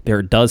 although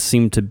there does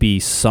seem to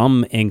be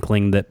some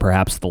inkling that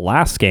perhaps the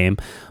last game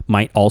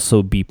might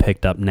also be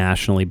picked up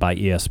nationally by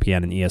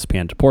ESPN and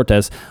ESPN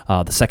Deportes.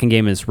 The second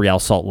game is Real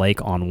Salt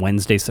Lake on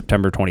Wednesday,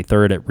 September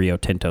 23rd at Rio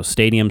Tinto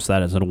Stadium. So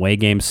that is an away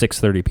game,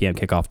 6:30 p.m.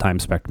 kickoff time,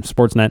 Spectrum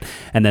Sportsnet.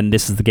 And then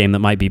this is the game that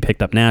might be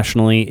picked up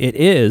nationally. It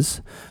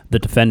is the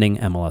defending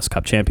MLS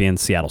Cup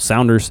champions, Seattle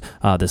Sounders.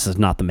 This is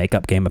not the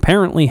makeup game,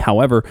 apparently.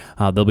 However,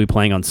 they'll be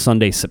playing on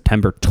Sunday,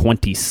 September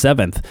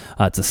 27th.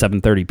 It's a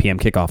 7:30 p.m.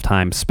 kickoff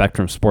time,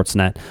 Spectrum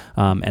Sportsnet.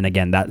 And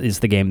again, that is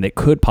the game that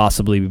could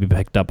possibly be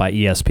picked up by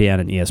ESPN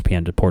and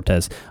ESPN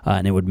Deportes.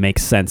 And it would make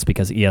sense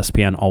because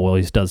ESPN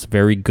always does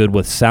very good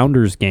with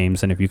Sounders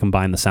games. And if you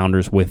combine the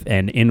Sounders with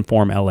an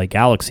in-form LA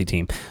Galaxy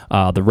team,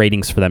 the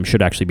ratings for them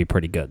should actually be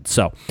pretty good.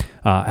 So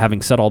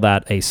having said all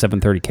that, a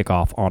 7:30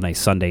 kickoff on a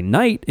Sunday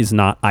night is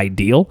not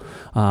ideal,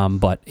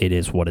 but it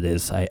is what it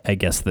is. I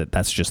guess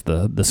that's just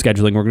the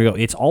scheduling we're going to go.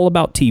 It's all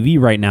about TV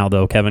right now,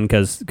 though, Kevin,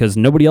 because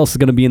nobody else is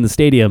going to be in the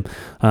stadium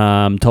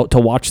to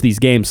watch these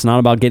games. It's not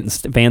about getting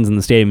fans in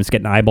the stadium. It's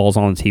getting eyeballs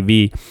on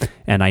TV.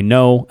 And I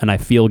know and I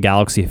feel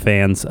Galaxy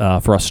fans'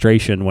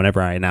 frustration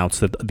whenever I announce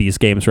that these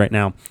games right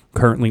now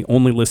currently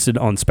only listed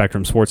on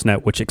Spectrum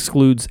Sportsnet, which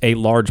excludes a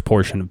large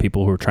portion of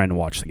people who are trying to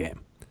watch the game.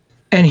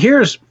 And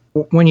here's,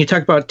 when you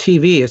talk about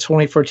TV, it's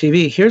only for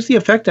TV. Here's the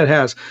effect that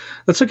has.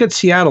 Let's look at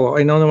Seattle.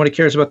 I know nobody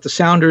cares about the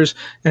Sounders,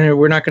 and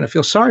we're not going to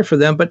feel sorry for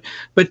them, but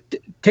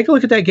take a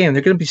look at that game.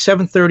 They're going to be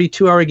 7:30,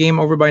 2-hour game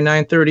over by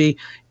 9:30.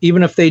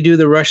 Even if they do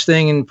the rush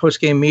thing in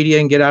post-game media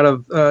and get out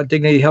of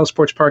Dignity Health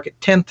Sports Park at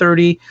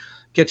 10:30,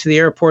 get to the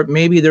airport,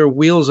 maybe they're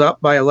wheels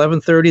up by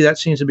 11:30. That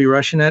seems to be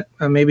rushing it.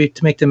 Maybe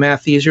to make the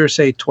math easier,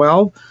 say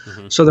 12.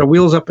 Mm-hmm. So they're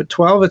wheels up at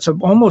 12. It's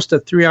almost a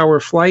 3-hour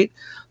flight.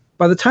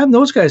 By the time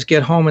those guys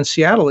get home in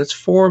Seattle, it's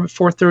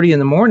 4:30 in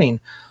the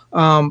morning.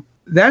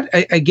 That,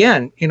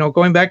 again,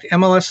 going back to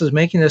MLS is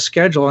making this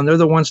schedule, and they're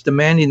the ones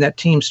demanding that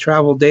teams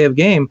travel day of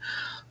game.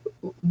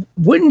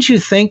 Wouldn't you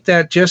think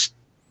that just,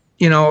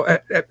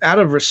 out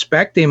of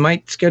respect, they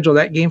might schedule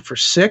that game for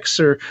 6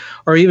 or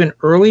even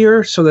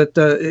earlier so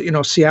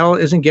that Seattle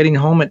isn't getting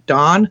home at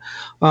dawn?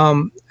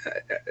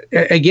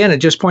 Again, it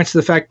just points to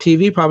the fact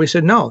TV probably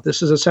said, no,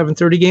 this is a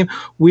 7:30 game.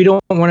 We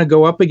don't want to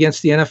go up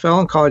against the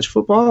NFL and college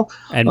football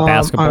and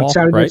basketball on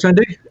Saturday right? and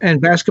Sunday,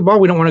 and basketball.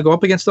 We don't want to go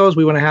up against those.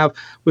 We want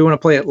to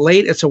play it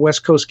late. It's a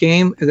West Coast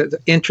game. The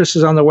interest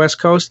is on the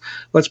West Coast.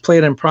 Let's play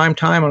it in prime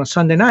time on a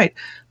Sunday night.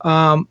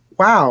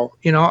 Wow,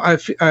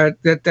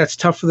 that's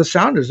tough for the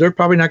Sounders. They're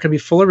probably not going to be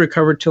fully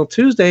recovered till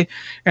Tuesday,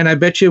 and I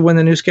bet you when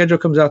the new schedule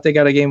comes out, they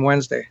got a game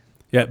Wednesday.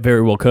 Yeah,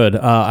 very well could.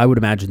 I would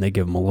imagine they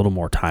give them a little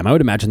more time. I would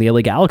imagine the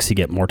LA Galaxy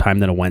get more time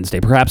than a Wednesday,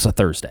 perhaps a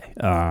Thursday.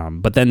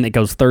 But then it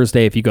goes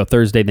Thursday. If you go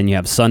Thursday, then you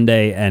have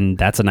Sunday, and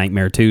that's a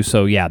nightmare too.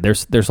 So yeah,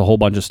 there's a whole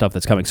bunch of stuff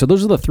that's coming. So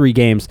those are the 3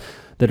 games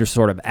that are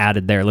sort of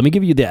added there. Let me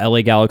give you the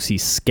LA Galaxy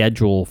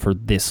schedule for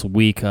this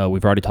week.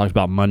 We've already talked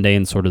about Monday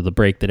and sort of the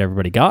break that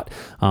everybody got.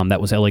 That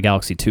was LA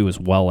Galaxy 2 as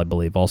well, I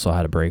believe, also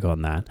had a break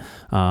on that.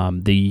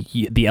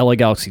 The LA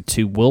Galaxy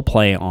 2 will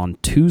play on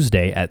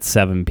Tuesday at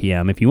 7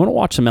 p.m. If you want to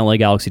watch some LA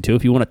Galaxy 2,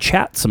 if you want to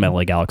chat some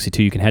LA Galaxy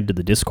 2, you can head to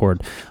the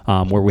Discord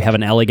where we have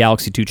an LA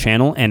Galaxy 2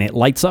 channel, and it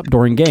lights up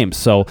during games.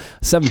 So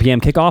 7 p.m.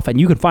 kickoff, and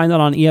you can find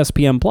that on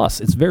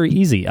ESPN+. It's very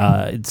easy.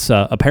 It's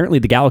apparently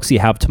the Galaxy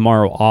have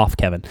tomorrow off,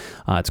 Kevin.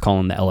 It's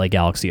calling the LA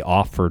Galaxy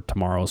off for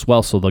tomorrow as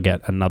well, so they'll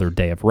get another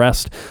day of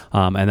rest,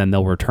 and then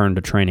they'll return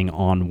to training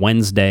on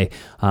Wednesday.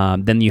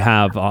 Then you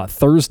have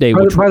Thursday.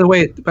 By the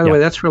way,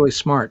 that's really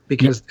smart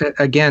because,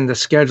 again, the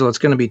schedule, it's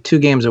going to be 2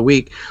 games a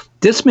week.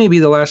 This may be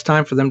the last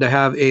time for them to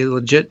have a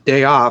legit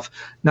day off,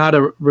 not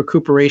a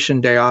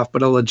recuperation day off,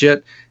 but a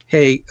legit,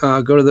 hey,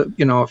 go to the,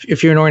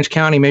 if you're in Orange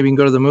County, maybe you can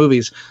go to the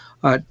movies,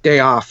 day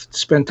off,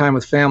 spend time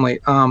with family.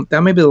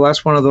 That may be the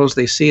last one of those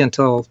they see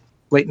until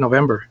late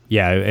November.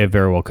 Yeah, it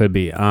very well could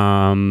be.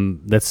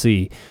 Let's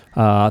see.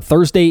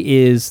 Thursday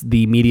is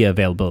the media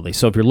availability.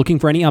 So if you're looking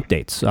for any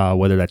updates,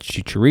 whether that's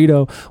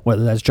Chicharito,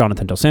 whether that's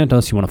Jonathan Dos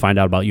Santos, you want to find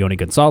out about Yony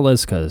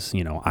Gonzalez, because,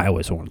 I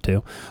always want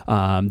to.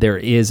 There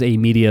is a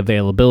media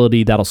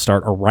availability that'll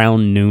start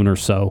around noon or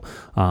so.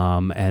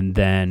 And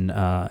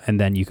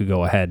then you could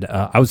go ahead.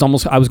 I was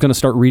going to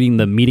start reading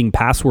the meeting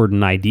password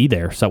and ID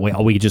there. So that way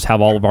we could just have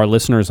all of our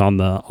listeners on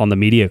the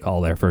media call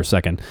there for a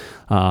second.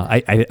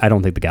 I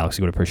don't think the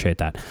Galaxy would appreciate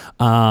that.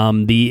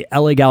 The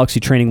LA Galaxy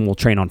training will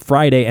train on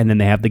Friday, and then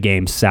they have the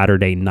game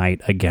Saturday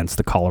night against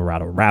the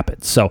Colorado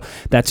Rapids. So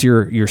that's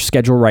your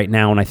schedule right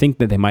now, and I think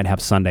that they might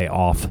have Sunday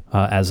off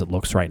as it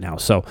looks right now.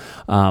 So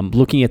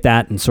looking at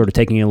that and sort of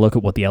taking a look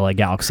at what the LA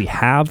Galaxy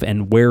have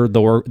and where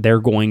they're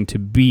going to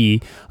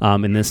be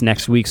in this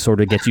next week sort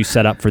of gets you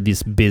set up for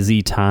this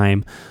busy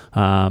time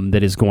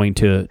that is going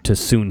to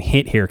soon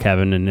hit here,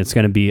 Kevin, and it's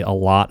going to be a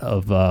lot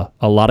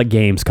of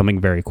games coming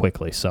very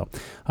quickly. So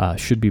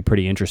should be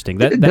pretty interesting.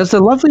 Does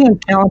the lovely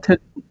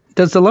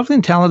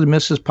and talented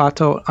Mrs.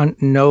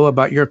 Pato know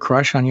about your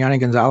crush on Yony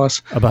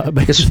Gonzalez?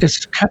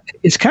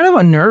 It's kind of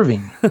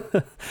unnerving.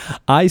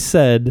 I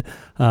said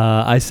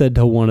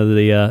to one of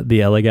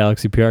the LA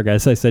Galaxy PR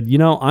guys, I said,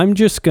 I'm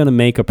just going to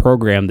make a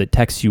program that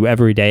texts you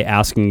every day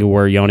asking you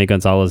where Yony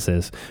Gonzalez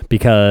is,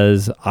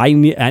 because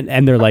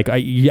and they're like,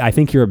 I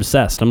think you're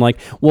obsessed. I'm like,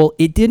 well,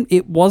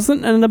 it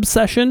wasn't an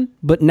obsession,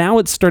 but now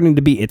it's starting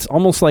to be. It's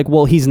almost like,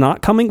 well, he's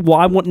not coming.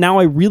 Well, now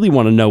I really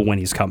want to know when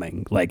he's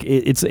coming. Like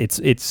it's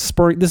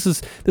spurring. This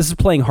is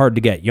playing hard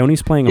to get.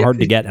 Yony's playing hard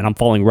to get, and I'm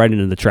falling right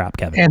into the trap,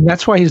 Kevin. And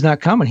that's why he's not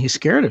coming. He's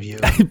scared of you.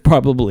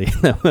 Probably.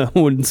 That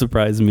wouldn't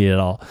surprise me at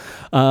all.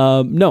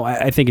 No,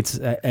 I think it's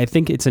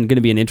going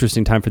to be an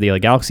interesting time for the LA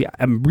Galaxy.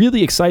 I'm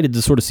really excited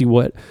to sort of see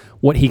what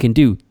he can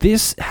do.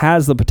 This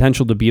has the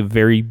potential to be a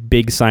very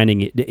big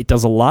signing. It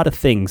does a lot of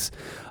things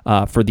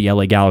for the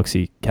LA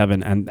Galaxy,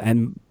 Kevin,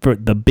 and for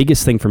the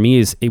biggest thing for me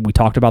is we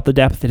talked about the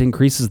depth. It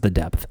increases the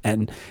depth,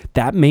 and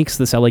that makes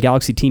this LA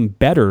Galaxy team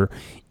better.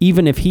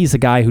 Even if he's a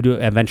guy who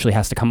eventually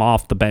has to come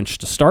off the bench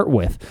to start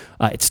with,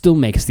 it still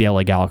makes the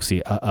LA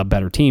Galaxy a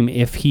better team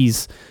if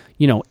he's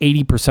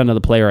 80% of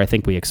the player I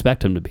think we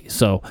expect him to be.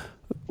 So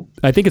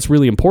I think it's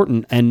really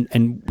important.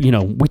 And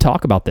we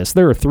talk about this.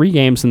 There are 3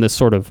 games in this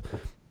sort of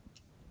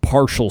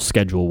partial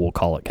schedule, we'll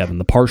call it, Kevin.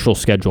 The partial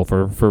schedule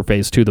for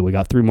phase 2 that we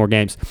got 3 more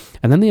games.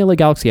 And then the LA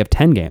Galaxy have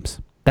 10 games.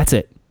 That's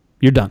it.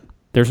 You're done.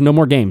 There's no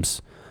more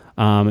games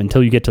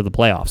until you get to the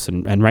playoffs.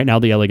 And right now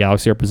the LA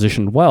Galaxy are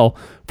positioned well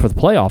for the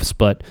playoffs,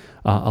 but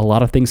a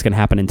lot of things can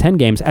happen in 10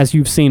 games, as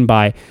you've seen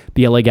by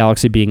the LA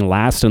Galaxy being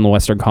last in the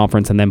Western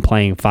Conference and then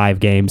playing 5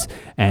 games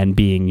and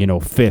being,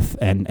 5th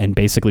and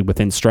basically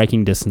within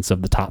striking distance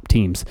of the top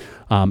teams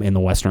in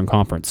the Western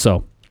Conference.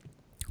 So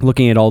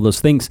looking at all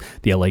those things,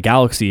 the LA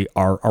Galaxy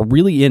are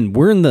really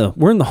we're in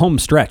the home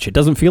stretch. It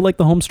doesn't feel like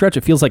the home stretch.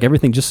 It feels like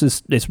everything just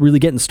is really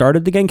getting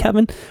started again,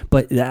 Kevin,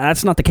 but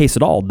that's not the case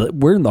at all.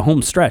 We're in the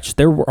home stretch.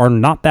 There are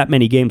not that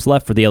many games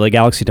left for the LA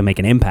Galaxy to make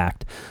an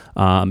impact,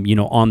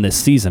 on this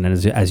season.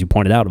 And as you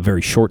pointed out, a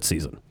very short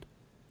season.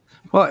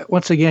 Well,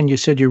 once again, you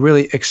said you're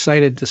really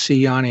excited to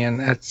see Yony, and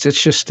it's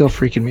just still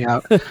freaking me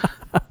out.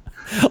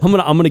 I'm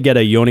gonna get a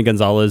Yony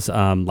Gonzalez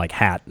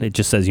hat. It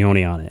just says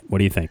Yony on it. What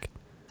do you think?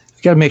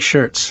 You got to make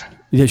shirts.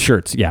 Yeah,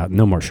 shirts. Yeah,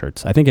 no more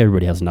shirts. I think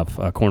everybody has enough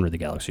Corner of the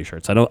Galaxy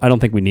shirts. I don't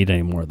think we need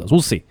any more of those.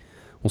 We'll see.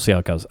 We'll see how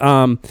it goes.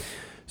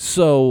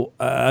 So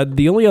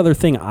the only other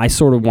thing I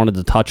sort of wanted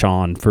to touch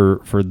on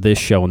for this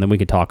show, and then we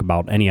could talk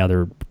about any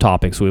other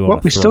topics we want.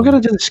 Well, we still got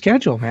to do the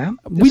schedule, man.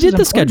 We did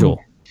the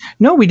schedule.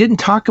 No, we didn't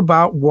talk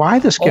about why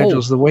the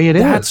schedule's the way it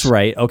is. That's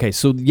right. Okay,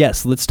 so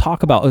yes, let's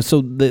talk about.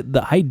 So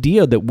the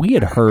idea that we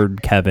had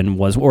heard, Kevin,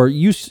 was, or at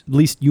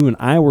least you and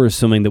I were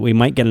assuming that we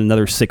might get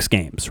another 6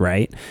 games,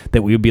 right?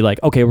 That we would be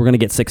like, okay, we're going to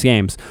get 6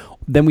 games.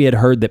 Then we had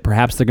heard that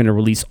perhaps they're going to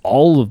release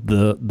all of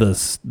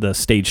the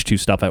stage 2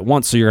 stuff at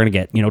once. So you're going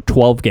to get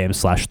 12 games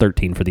 /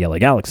 13 for the LA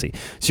Galaxy.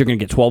 So you're going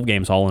to get 12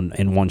 games all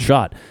in one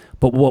shot.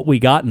 But what we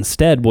got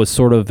instead was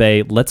sort of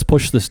a, let's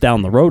push this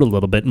down the road a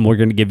little bit, and we're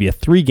going to give you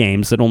 3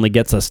 games that only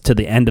gets us to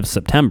the end of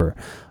September.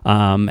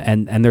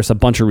 And there's a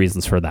bunch of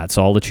reasons for that.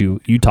 So I'll let you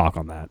talk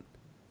on that.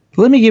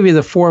 Let me give you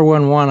the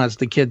 411, as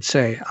the kids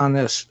say, on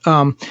this.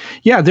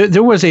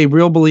 There was a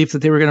real belief that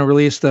they were going to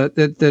release that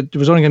there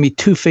was only going to be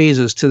 2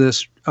 phases to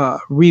this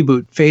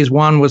reboot. Phase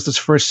 1 was the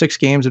first 6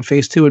 games, and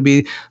Phase 2 would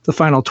be the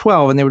final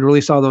 12, and they would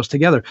release all those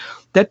together.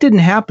 That didn't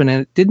happen,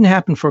 and it didn't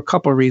happen for a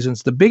couple of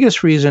reasons. The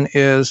biggest reason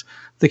is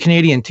the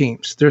Canadian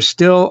teams. There's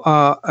still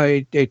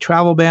a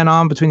travel ban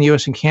on between the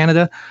U.S. and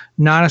Canada.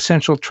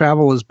 Non-essential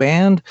travel is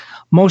banned.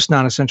 Most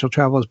non-essential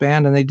travel is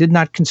banned, and they did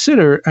not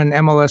consider an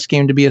MLS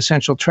game to be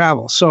essential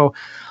travel. So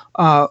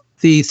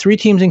the 3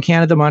 teams in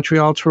Canada,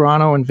 Montreal,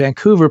 Toronto, and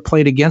Vancouver,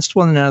 played against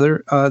one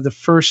another the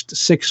first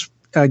 6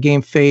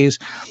 game phase.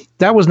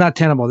 That was not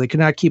tenable. They could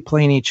not keep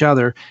playing each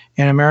other,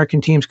 and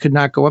American teams could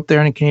not go up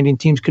there, and Canadian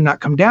teams could not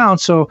come down.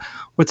 So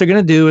what they're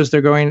going to do is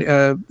they're going,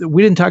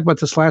 we didn't talk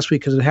about this last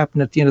week because it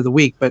happened at the end of the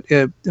week, but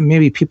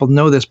maybe people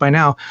know this by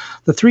now.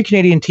 The 3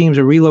 Canadian teams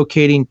are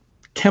relocating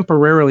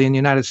temporarily in the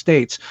United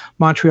States.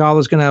 Montreal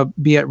is going to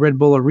be at Red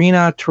Bull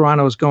Arena.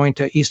 Toronto is going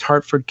to East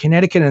Hartford,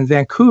 Connecticut, and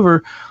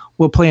Vancouver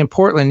will play in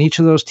Portland. Each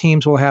of those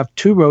teams will have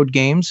 2 road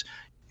games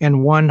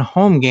and 1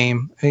 home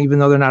game, even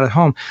though they're not at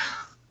home.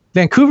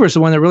 Vancouver is the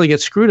one that really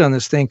gets screwed on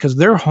this thing because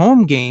their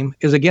home game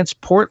is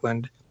against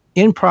Portland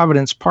in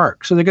Providence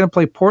Park. So they're going to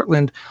play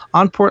Portland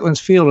on Portland's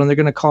field, and they're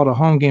going to call it a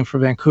home game for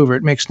Vancouver.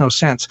 It makes no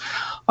sense.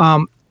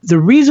 The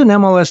reason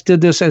MLS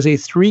did this as a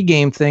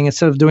 3-game thing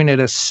instead of doing it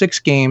as 6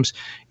 games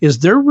is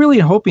they're really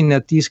hoping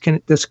that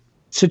this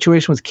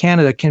situation with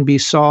Canada can be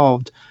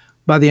solved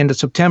by the end of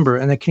September,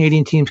 and the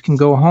Canadian teams can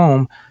go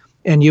home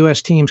and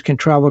U.S. teams can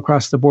travel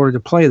across the border to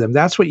play them.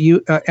 That's what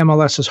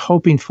MLS is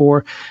hoping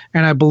for,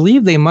 and I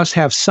believe they must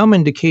have some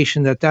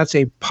indication that that's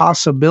a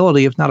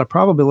possibility, if not a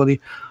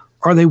probability,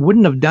 or they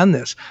wouldn't have done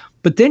this.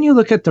 But then you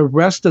look at the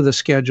rest of the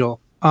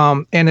schedule,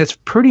 and it's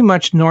pretty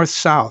much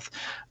north-south.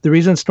 The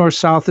reason it's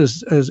north-south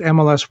is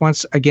MLS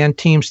wants, again,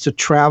 teams to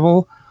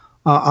travel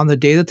on the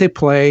day that they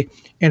play,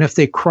 and if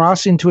they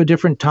cross into a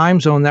different time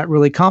zone, that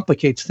really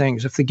complicates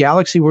things. If the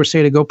Galaxy were,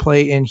 say, to go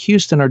play in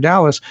Houston or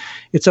Dallas,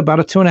 it's about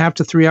a 2.5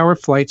 to 3 hour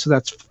flight, so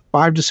that's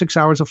 5 to 6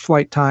 hours of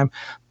flight time.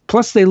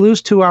 Plus, they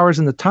lose 2 hours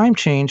in the time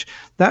change.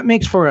 That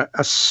makes for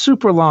a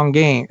super long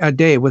day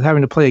with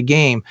having to play a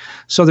game.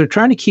 So they're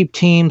trying to keep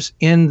teams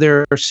in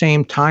their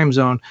same time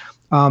zone.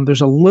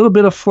 There's a little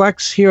bit of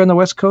flex here on the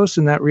West Coast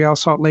in that Real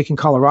Salt Lake in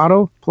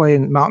Colorado play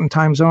in Mountain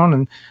Time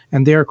Zone,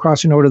 and they're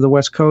crossing over to the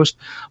West Coast.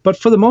 But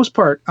for the most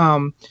part,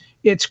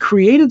 it's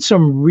created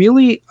some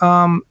really,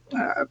 I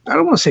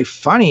don't want to say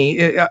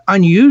funny,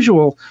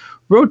 unusual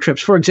road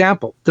trips. For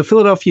example, the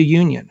Philadelphia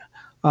Union.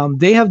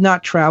 They have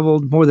not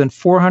traveled more than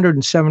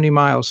 470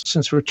 miles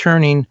since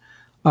returning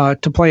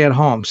to play at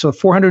home. So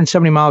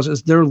 470 miles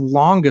is their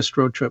longest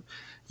road trip.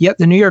 Yet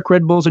the New York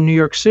Red Bulls in New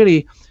York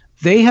City,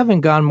 they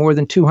haven't gone more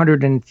than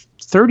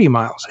 230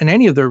 miles in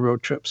any of their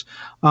road trips.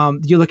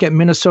 You look at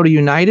Minnesota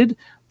United,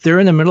 they're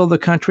in the middle of the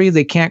country.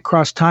 They can't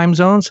cross time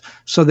zones,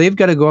 so they've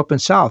got to go up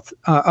and south,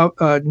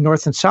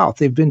 north and south.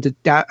 They've been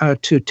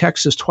to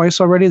Texas twice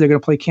already. They're going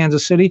to play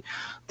Kansas City.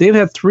 They've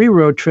had 3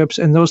 road trips,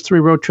 and those 3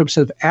 road trips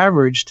have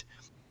averaged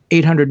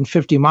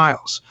 850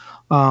 miles.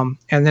 And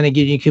then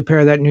again, you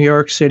compare that New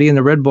York City and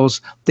the Red Bulls,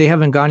 they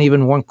haven't gone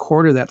even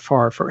 1/4 that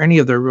far for any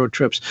of their road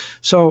trips.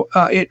 So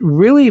it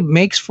really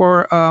makes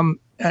for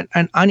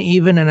an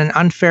uneven and an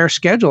unfair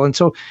schedule. And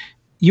so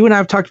you and I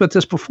have talked about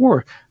this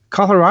before.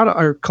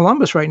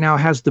 Columbus right now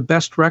has the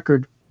best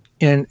record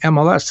in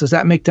MLS. Does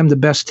that make them the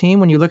best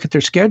team? When you look at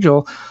their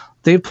schedule,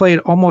 they've played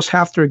almost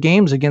half their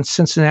games against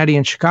Cincinnati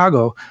and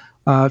Chicago,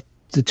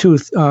 the 2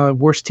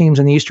 worst teams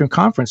in the Eastern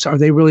Conference. Are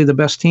they really the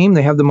best team?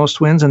 They have the most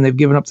wins and they've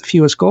given up the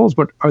fewest goals,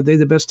 but are they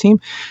the best team?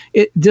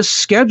 This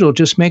schedule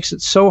just makes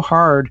it so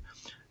hard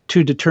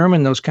to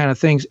determine those kind of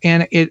things.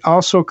 And it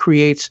also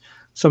creates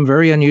some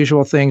very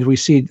unusual things. We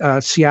see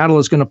Seattle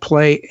is going to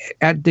play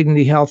at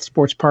Dignity Health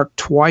Sports Park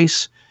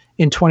twice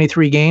in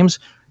 23 games.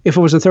 If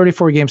it was a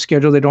 34-game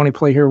schedule, they'd only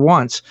play here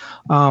once.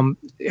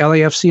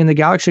 LAFC and the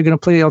Galaxy are going to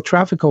play El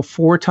Tráfico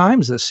 4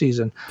 times this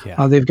season.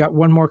 Yeah. They've got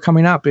one more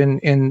coming up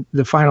in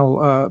the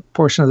final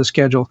portion of the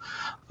schedule.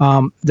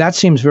 That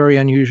seems very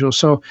unusual.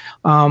 So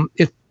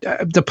if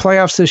the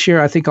playoffs this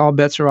year, I think all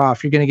bets are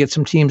off. You're going to get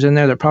some teams in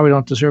there that probably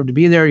don't deserve to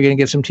be there. You're going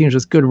to get some teams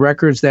with good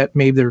records that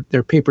maybe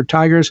they're paper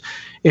tigers.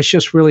 It's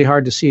just really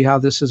hard to see how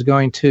this is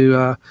going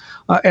to,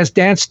 as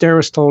Dan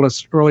Steris told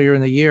us earlier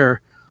in the year,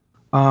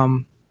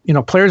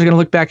 players are going to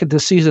look back at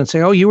this season and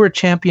say, oh, you were a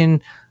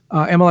champion,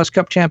 MLS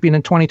Cup champion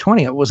in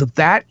 2020. It was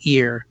that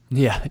year.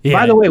 Yeah.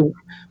 By the way,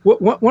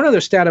 one other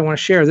stat I want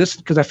to share this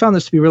because I found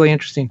this to be really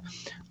interesting.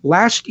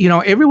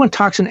 Everyone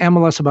talks in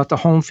MLS about the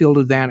home field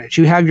advantage.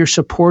 You have your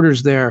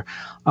supporters there.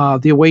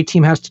 The away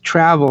team has to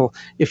travel.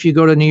 If you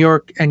go to New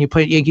York and you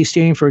play at Yankee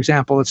Stadium, for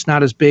example, it's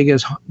not as big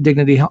as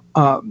Dignity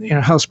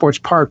Health Sports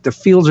Park. The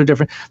fields are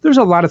different. There's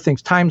a lot of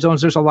things. Time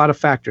zones, there's a lot of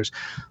factors.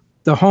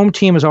 The home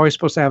team is always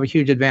supposed to have a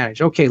huge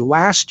advantage. Okay,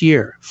 last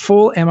year,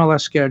 full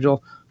MLS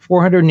schedule,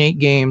 408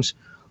 games.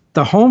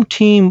 The home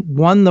team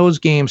won those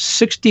games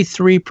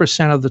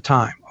 63% of the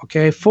time.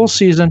 Okay, full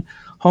season,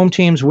 home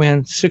teams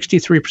win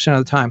 63%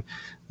 of the time.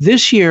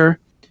 This year,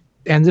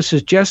 and this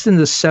is just in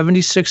the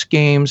 76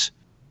 games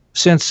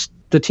since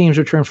the teams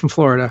returned from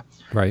Florida,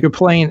 right. You're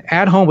playing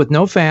at home with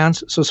no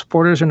fans, so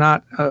supporters are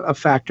not a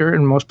factor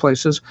in most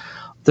places.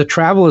 The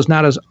travel is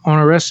not as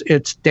onerous.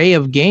 It's day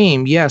of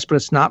game, yes, but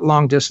it's not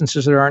long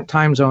distances. There aren't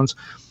time zones.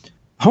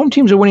 Home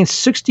teams are winning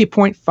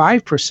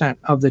 60.5%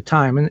 of the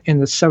time in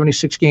the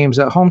 76 games.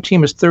 The home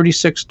team is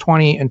 36,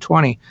 20, and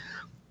 20.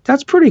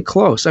 That's pretty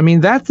close. I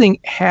mean, that thing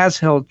has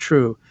held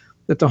true,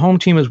 that the home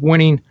team is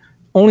winning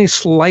only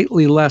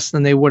slightly less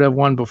than they would have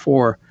won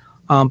before.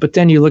 But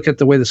then you look at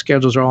the way the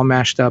schedules are all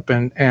mashed up,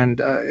 and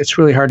it's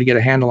really hard to get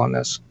a handle on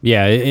this.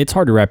 Yeah, it's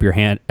hard to wrap your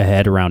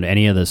head around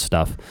any of this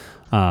stuff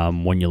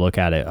when you look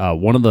at it.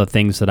 One of the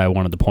things that I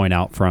wanted to point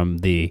out from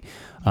the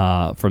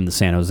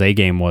San Jose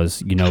game was,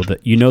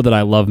 that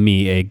I love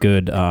me a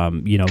good,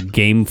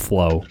 game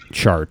flow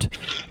chart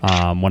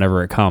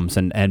whenever it comes,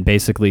 and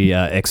basically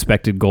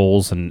expected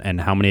goals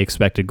and how many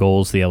expected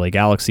goals the LA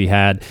Galaxy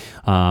had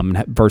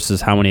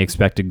versus how many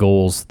expected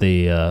goals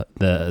the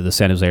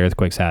San Jose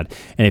Earthquakes had.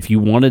 And if you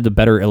wanted a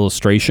better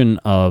illustration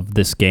of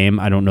this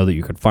game, I don't know that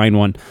you could find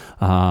one.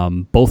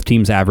 Both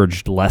teams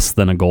averaged less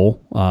than a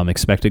goal,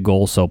 expected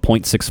goal, so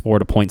 0.64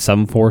 to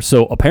 0.74.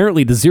 So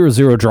apparently the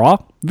 0-0 draw,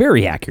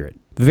 very accurate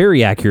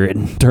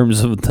in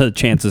terms of the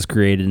chances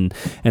created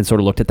and sort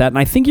of looked at that. And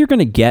I think you're going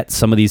to get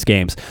some of these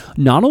games.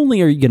 Not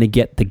only are you going to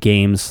get the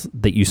games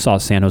that you saw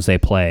San Jose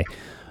play,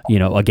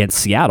 against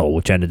Seattle,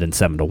 which ended in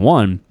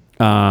 7-1,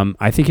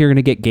 I think you're going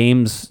to get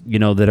games,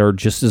 that are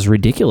just as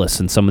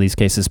ridiculous in some of these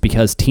cases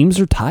because teams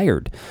are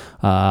tired.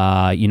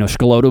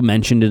 Schelotto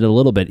mentioned it a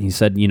little bit. He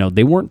said,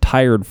 they weren't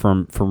tired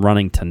from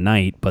running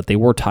tonight, but they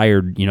were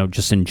tired,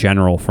 just in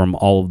general from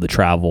all of the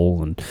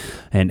travel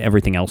and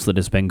everything else that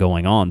has been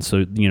going on.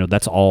 So,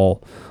 that's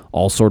all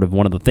sort of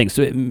one of the things.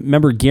 So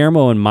remember,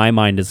 Guillermo in my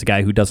mind is a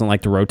guy who doesn't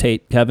like to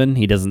rotate, Kevin.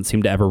 He doesn't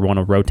seem to ever want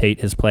to rotate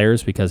his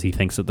players because he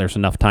thinks that there's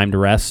enough time to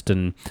rest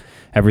and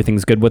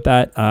everything's good with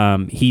that.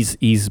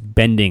 He's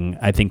bending,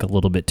 I think, a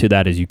little bit to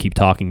that as you keep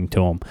talking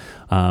to him.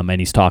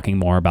 And he's talking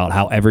more about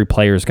how every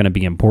player is going to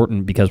be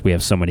important because we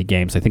have so many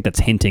games. I think that's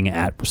hinting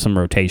at some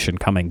rotation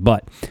coming,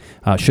 but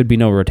should be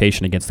no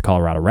rotation against the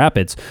Colorado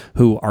Rapids,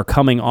 who are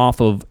coming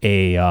off of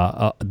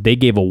they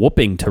gave a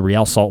whooping to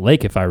Real Salt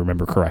Lake, if I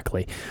remember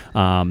correctly.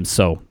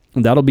 So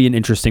that'll be an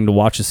interesting to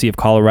watch to see if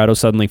Colorado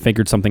suddenly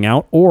figured something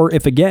out, or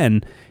if,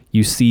 again,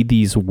 you see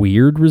these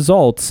weird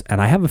results,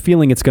 and I have a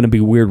feeling it's going to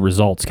be weird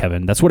results,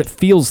 Kevin. That's what it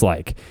feels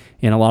like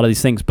in a lot of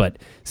these things, but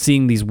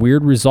seeing these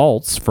weird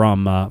results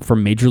from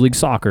Major League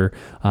Soccer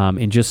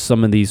in just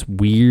some of these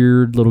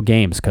weird little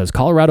games, because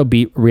Colorado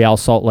beat Real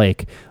Salt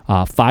Lake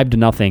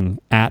 5-0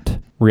 at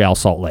Real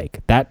Salt Lake.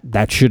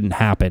 That shouldn't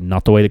happen,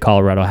 not the way that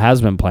Colorado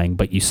has been playing,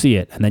 but you see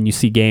it. And then you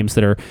see games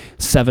that are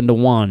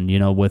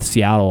 7-1, with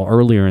Seattle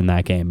earlier in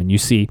that game, and you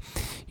see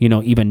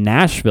even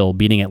Nashville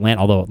beating Atlanta,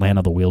 although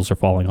Atlanta, the wheels are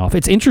falling off.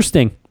 It's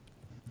interesting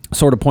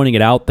sort of pointing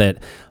it out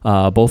that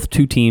both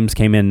two teams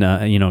came in,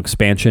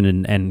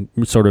 expansion and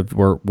sort of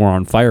were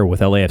on fire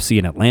with LAFC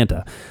and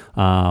Atlanta,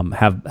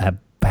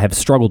 have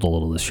struggled a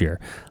little this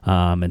year.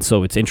 And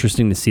so it's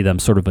interesting to see them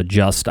sort of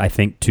adjust, I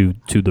think, to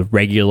the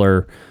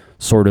regular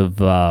sort of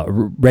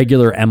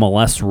regular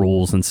MLS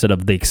rules instead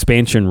of the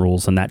expansion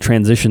rules, and that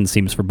transition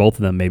seems for both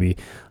of them maybe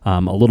a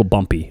little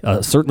bumpy,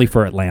 certainly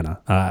for Atlanta.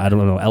 I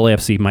don't know,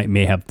 LAFC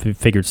may have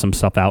figured some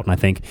stuff out, and I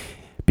think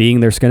being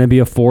there's going to be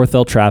a fourth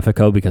El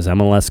Tráfico because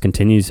MLS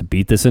continues to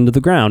beat this into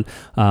the ground,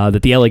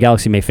 that the LA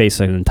Galaxy may face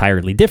an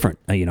entirely different,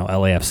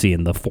 LAFC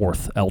in the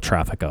fourth El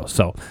Tráfico.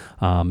 So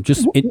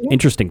just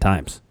interesting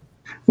times.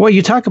 Well,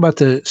 you talk about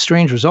the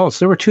strange results.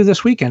 There were two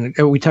this weekend.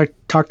 We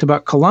talked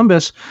about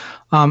Columbus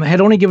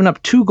had only given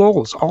up 2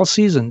 goals all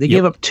season. They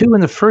gave up 2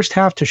 in the first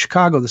half to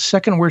Chicago, the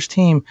second worst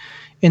team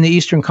in the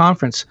Eastern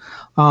Conference.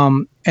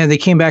 And they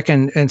came back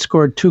and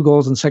scored 2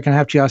 goals in the second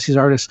half. Giassi's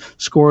Artist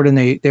scored, and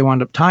they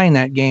wound up tying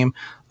that game.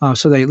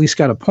 So they at least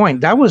got a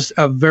point. That was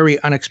a very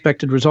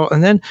unexpected result.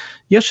 And then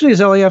yesterday's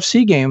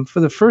LAFC game, for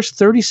the first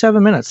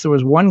 37 minutes, there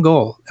was 1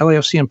 goal,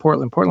 LAFC and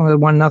Portland. Portland had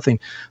 1-0.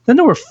 Then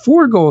there were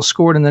 4 goals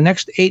scored in the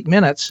next 8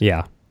 minutes.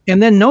 Yeah.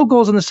 And then no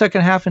goals in the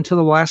second half until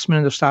the last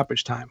minute of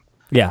stoppage time.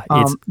 Yeah,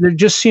 there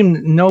just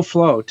seemed no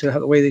flow to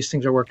the way these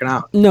things are working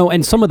out. No,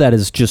 and some of that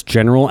is just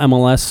general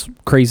MLS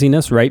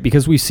craziness, right?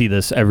 Because we see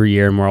this every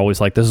year, and we're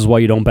always like, this is why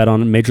you don't bet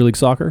on Major League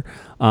Soccer.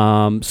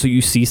 So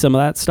you see some of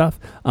that stuff,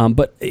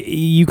 but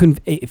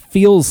it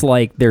feels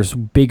like there's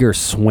bigger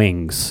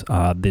swings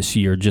this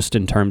year, just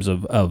in terms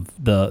of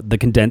the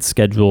condensed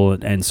schedule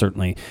and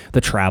certainly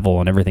the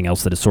travel and everything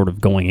else that is sort of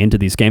going into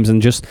these games,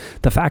 and just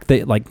the fact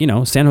that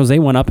San Jose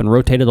went up and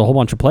rotated a whole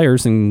bunch of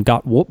players and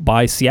got whooped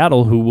by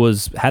Seattle, who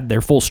had their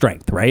their full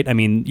strength, right? I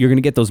mean, you're going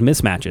to get those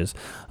mismatches.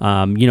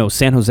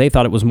 San Jose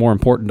thought it was more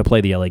important to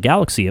play the LA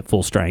Galaxy at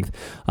full strength,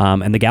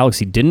 and the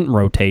Galaxy didn't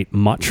rotate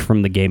much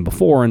from the game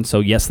before, and so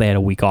yes, they had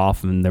a week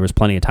off, and there was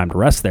plenty of time to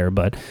rest there,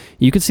 but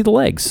you could see the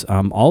legs.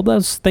 All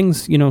those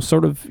things,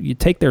 sort of you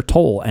take their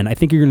toll, and I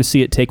think you're going to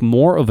see it take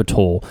more of a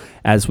toll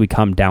as we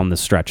come down the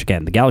stretch.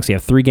 Again, the Galaxy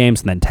have 3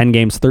 games and then 10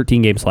 games,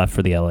 13 games left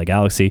for the LA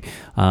Galaxy.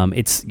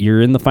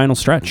 You're in the final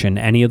stretch, and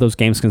any of those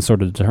games can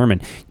sort of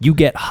determine. You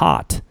get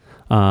hot,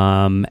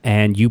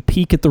 and you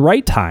peak at the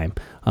right time,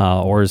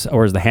 or as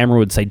the Hammer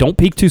would say, don't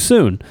peak too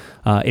soon.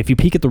 If you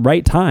peak at the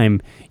right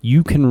time,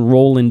 you can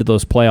roll into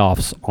those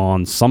playoffs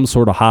on some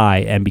sort of high,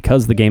 and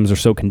because the games are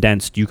so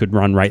condensed, you could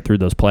run right through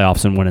those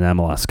playoffs and win an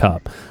MLS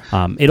Cup.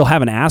 It'll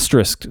have an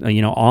asterisk,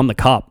 on the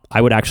cup.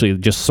 I would actually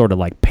just sort of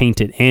like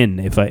paint it in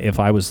if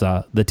I was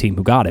the team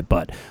who got it,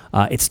 but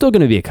it's still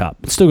going to be a cup.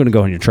 It's still going to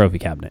go in your trophy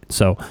cabinet.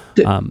 So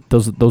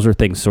those are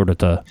things sort of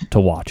to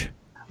watch.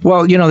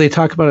 Well, they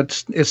talk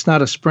about it's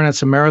not a sprint,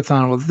 it's a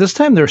marathon. Well, this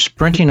time they're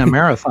sprinting a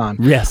marathon.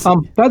 Yes.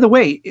 By the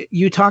way,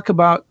 you talk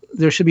about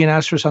there should be an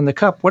asterisk on the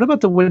cup. What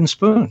about the wooden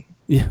spoon?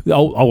 Yeah.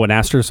 Oh, an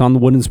asterisk on the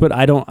wooden spoon?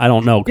 I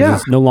don't know,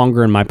 because it's no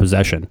longer in my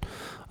possession.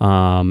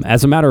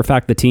 As a matter of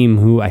fact, the team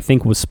who I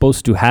think was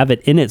supposed to have it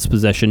in its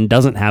possession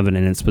doesn't have it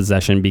in its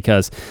possession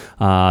because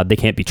they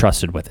can't be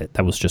trusted with it.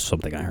 That was just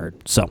something I heard.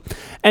 So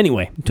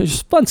anyway,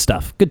 just fun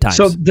stuff. Good times.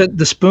 So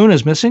the spoon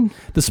is missing?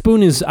 The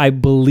spoon is, I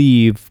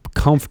believe,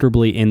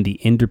 comfortably in the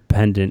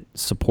Independent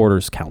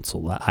Supporters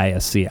Council, the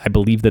ISC. I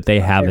believe that they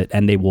have it,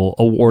 and they will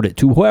award it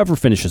to whoever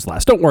finishes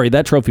last. Don't worry,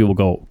 that trophy will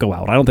go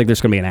out. I don't think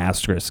there's going to be an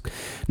asterisk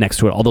next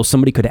to it, although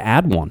somebody could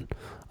add one.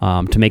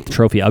 To make the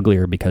trophy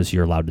uglier, because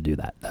you're allowed to do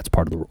that. That's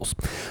part of the rules.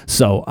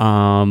 So,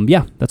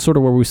 that's sort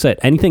of where we sit.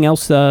 Anything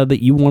else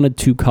that you wanted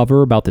to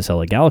cover about this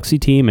LA Galaxy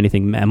team?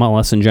 Anything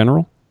MLS in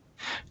general?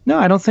 No,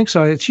 I don't think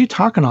so. It's you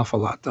talking awful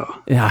lot, though.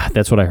 Yeah,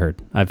 that's what I heard.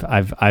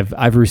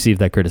 I've received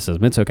that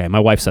criticism. It's okay.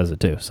 My wife says it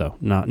too, so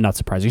not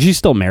surprising. She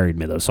still married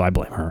me though, so I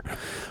blame her.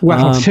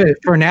 Well,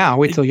 for now,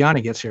 wait till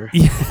Yanni gets here.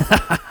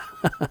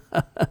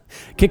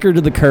 Kick her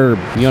to the curb.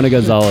 Yona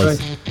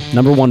Gonzalez,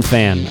 number 1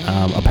 fan,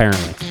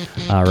 apparently,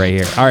 right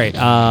here. All right,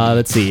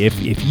 let's see.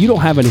 If you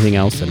don't have anything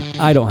else and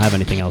I don't have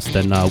anything else,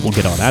 then we'll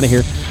get on out of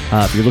here.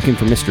 If you're looking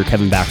for Mr.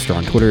 Kevin Baxter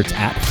on Twitter, it's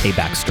at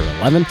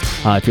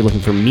kbaxter11. If you're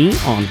looking for me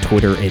on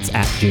Twitter, it's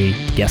at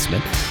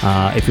jguessman.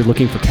 If you're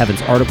looking for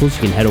Kevin's articles,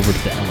 you can head over to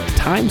the LA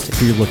Times.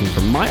 If you're looking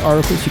for my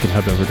articles, you can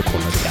head over to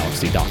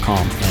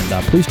cornerofthegalaxy.com.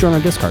 And please join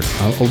our Discord.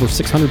 Over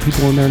 600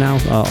 people in there now,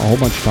 a whole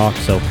bunch of talk,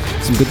 so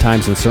some good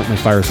times, and certainly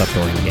fire us up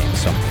during the game.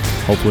 So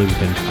hopefully we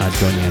can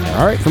join you in there.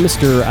 All right, for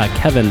Mr.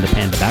 Kevin the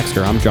Panda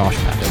Baxter, I'm Josh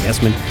Patrick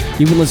Guessman.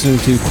 You've been listening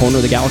to Corner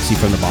of the Galaxy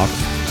from the box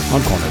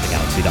on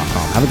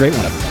cornerofthegalaxy.com. Have a great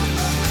one, everybody.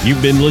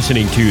 You've been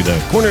listening to the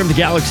Corner of the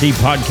Galaxy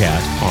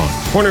podcast on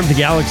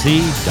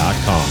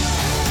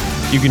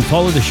cornerofthegalaxy.com. You can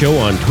follow the show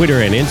on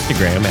Twitter and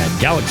Instagram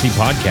at Galaxy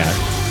Podcast,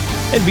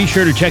 and be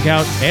sure to check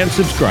out and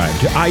subscribe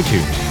to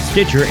iTunes,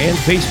 Stitcher, and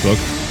Facebook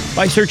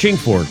by searching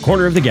for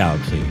Corner of the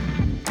Galaxy.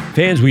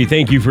 Fans, we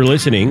thank you for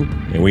listening,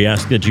 and we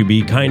ask that you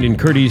be kind and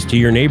courteous to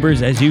your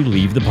neighbors as you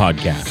leave the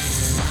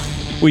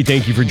podcast. We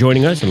thank you for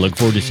joining us and look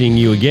forward to seeing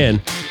you again.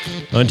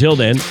 Until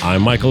then,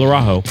 I'm Michael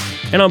Araujo,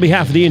 and on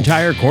behalf of the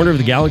entire Corner of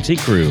the Galaxy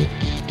crew,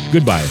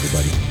 goodbye,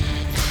 everybody.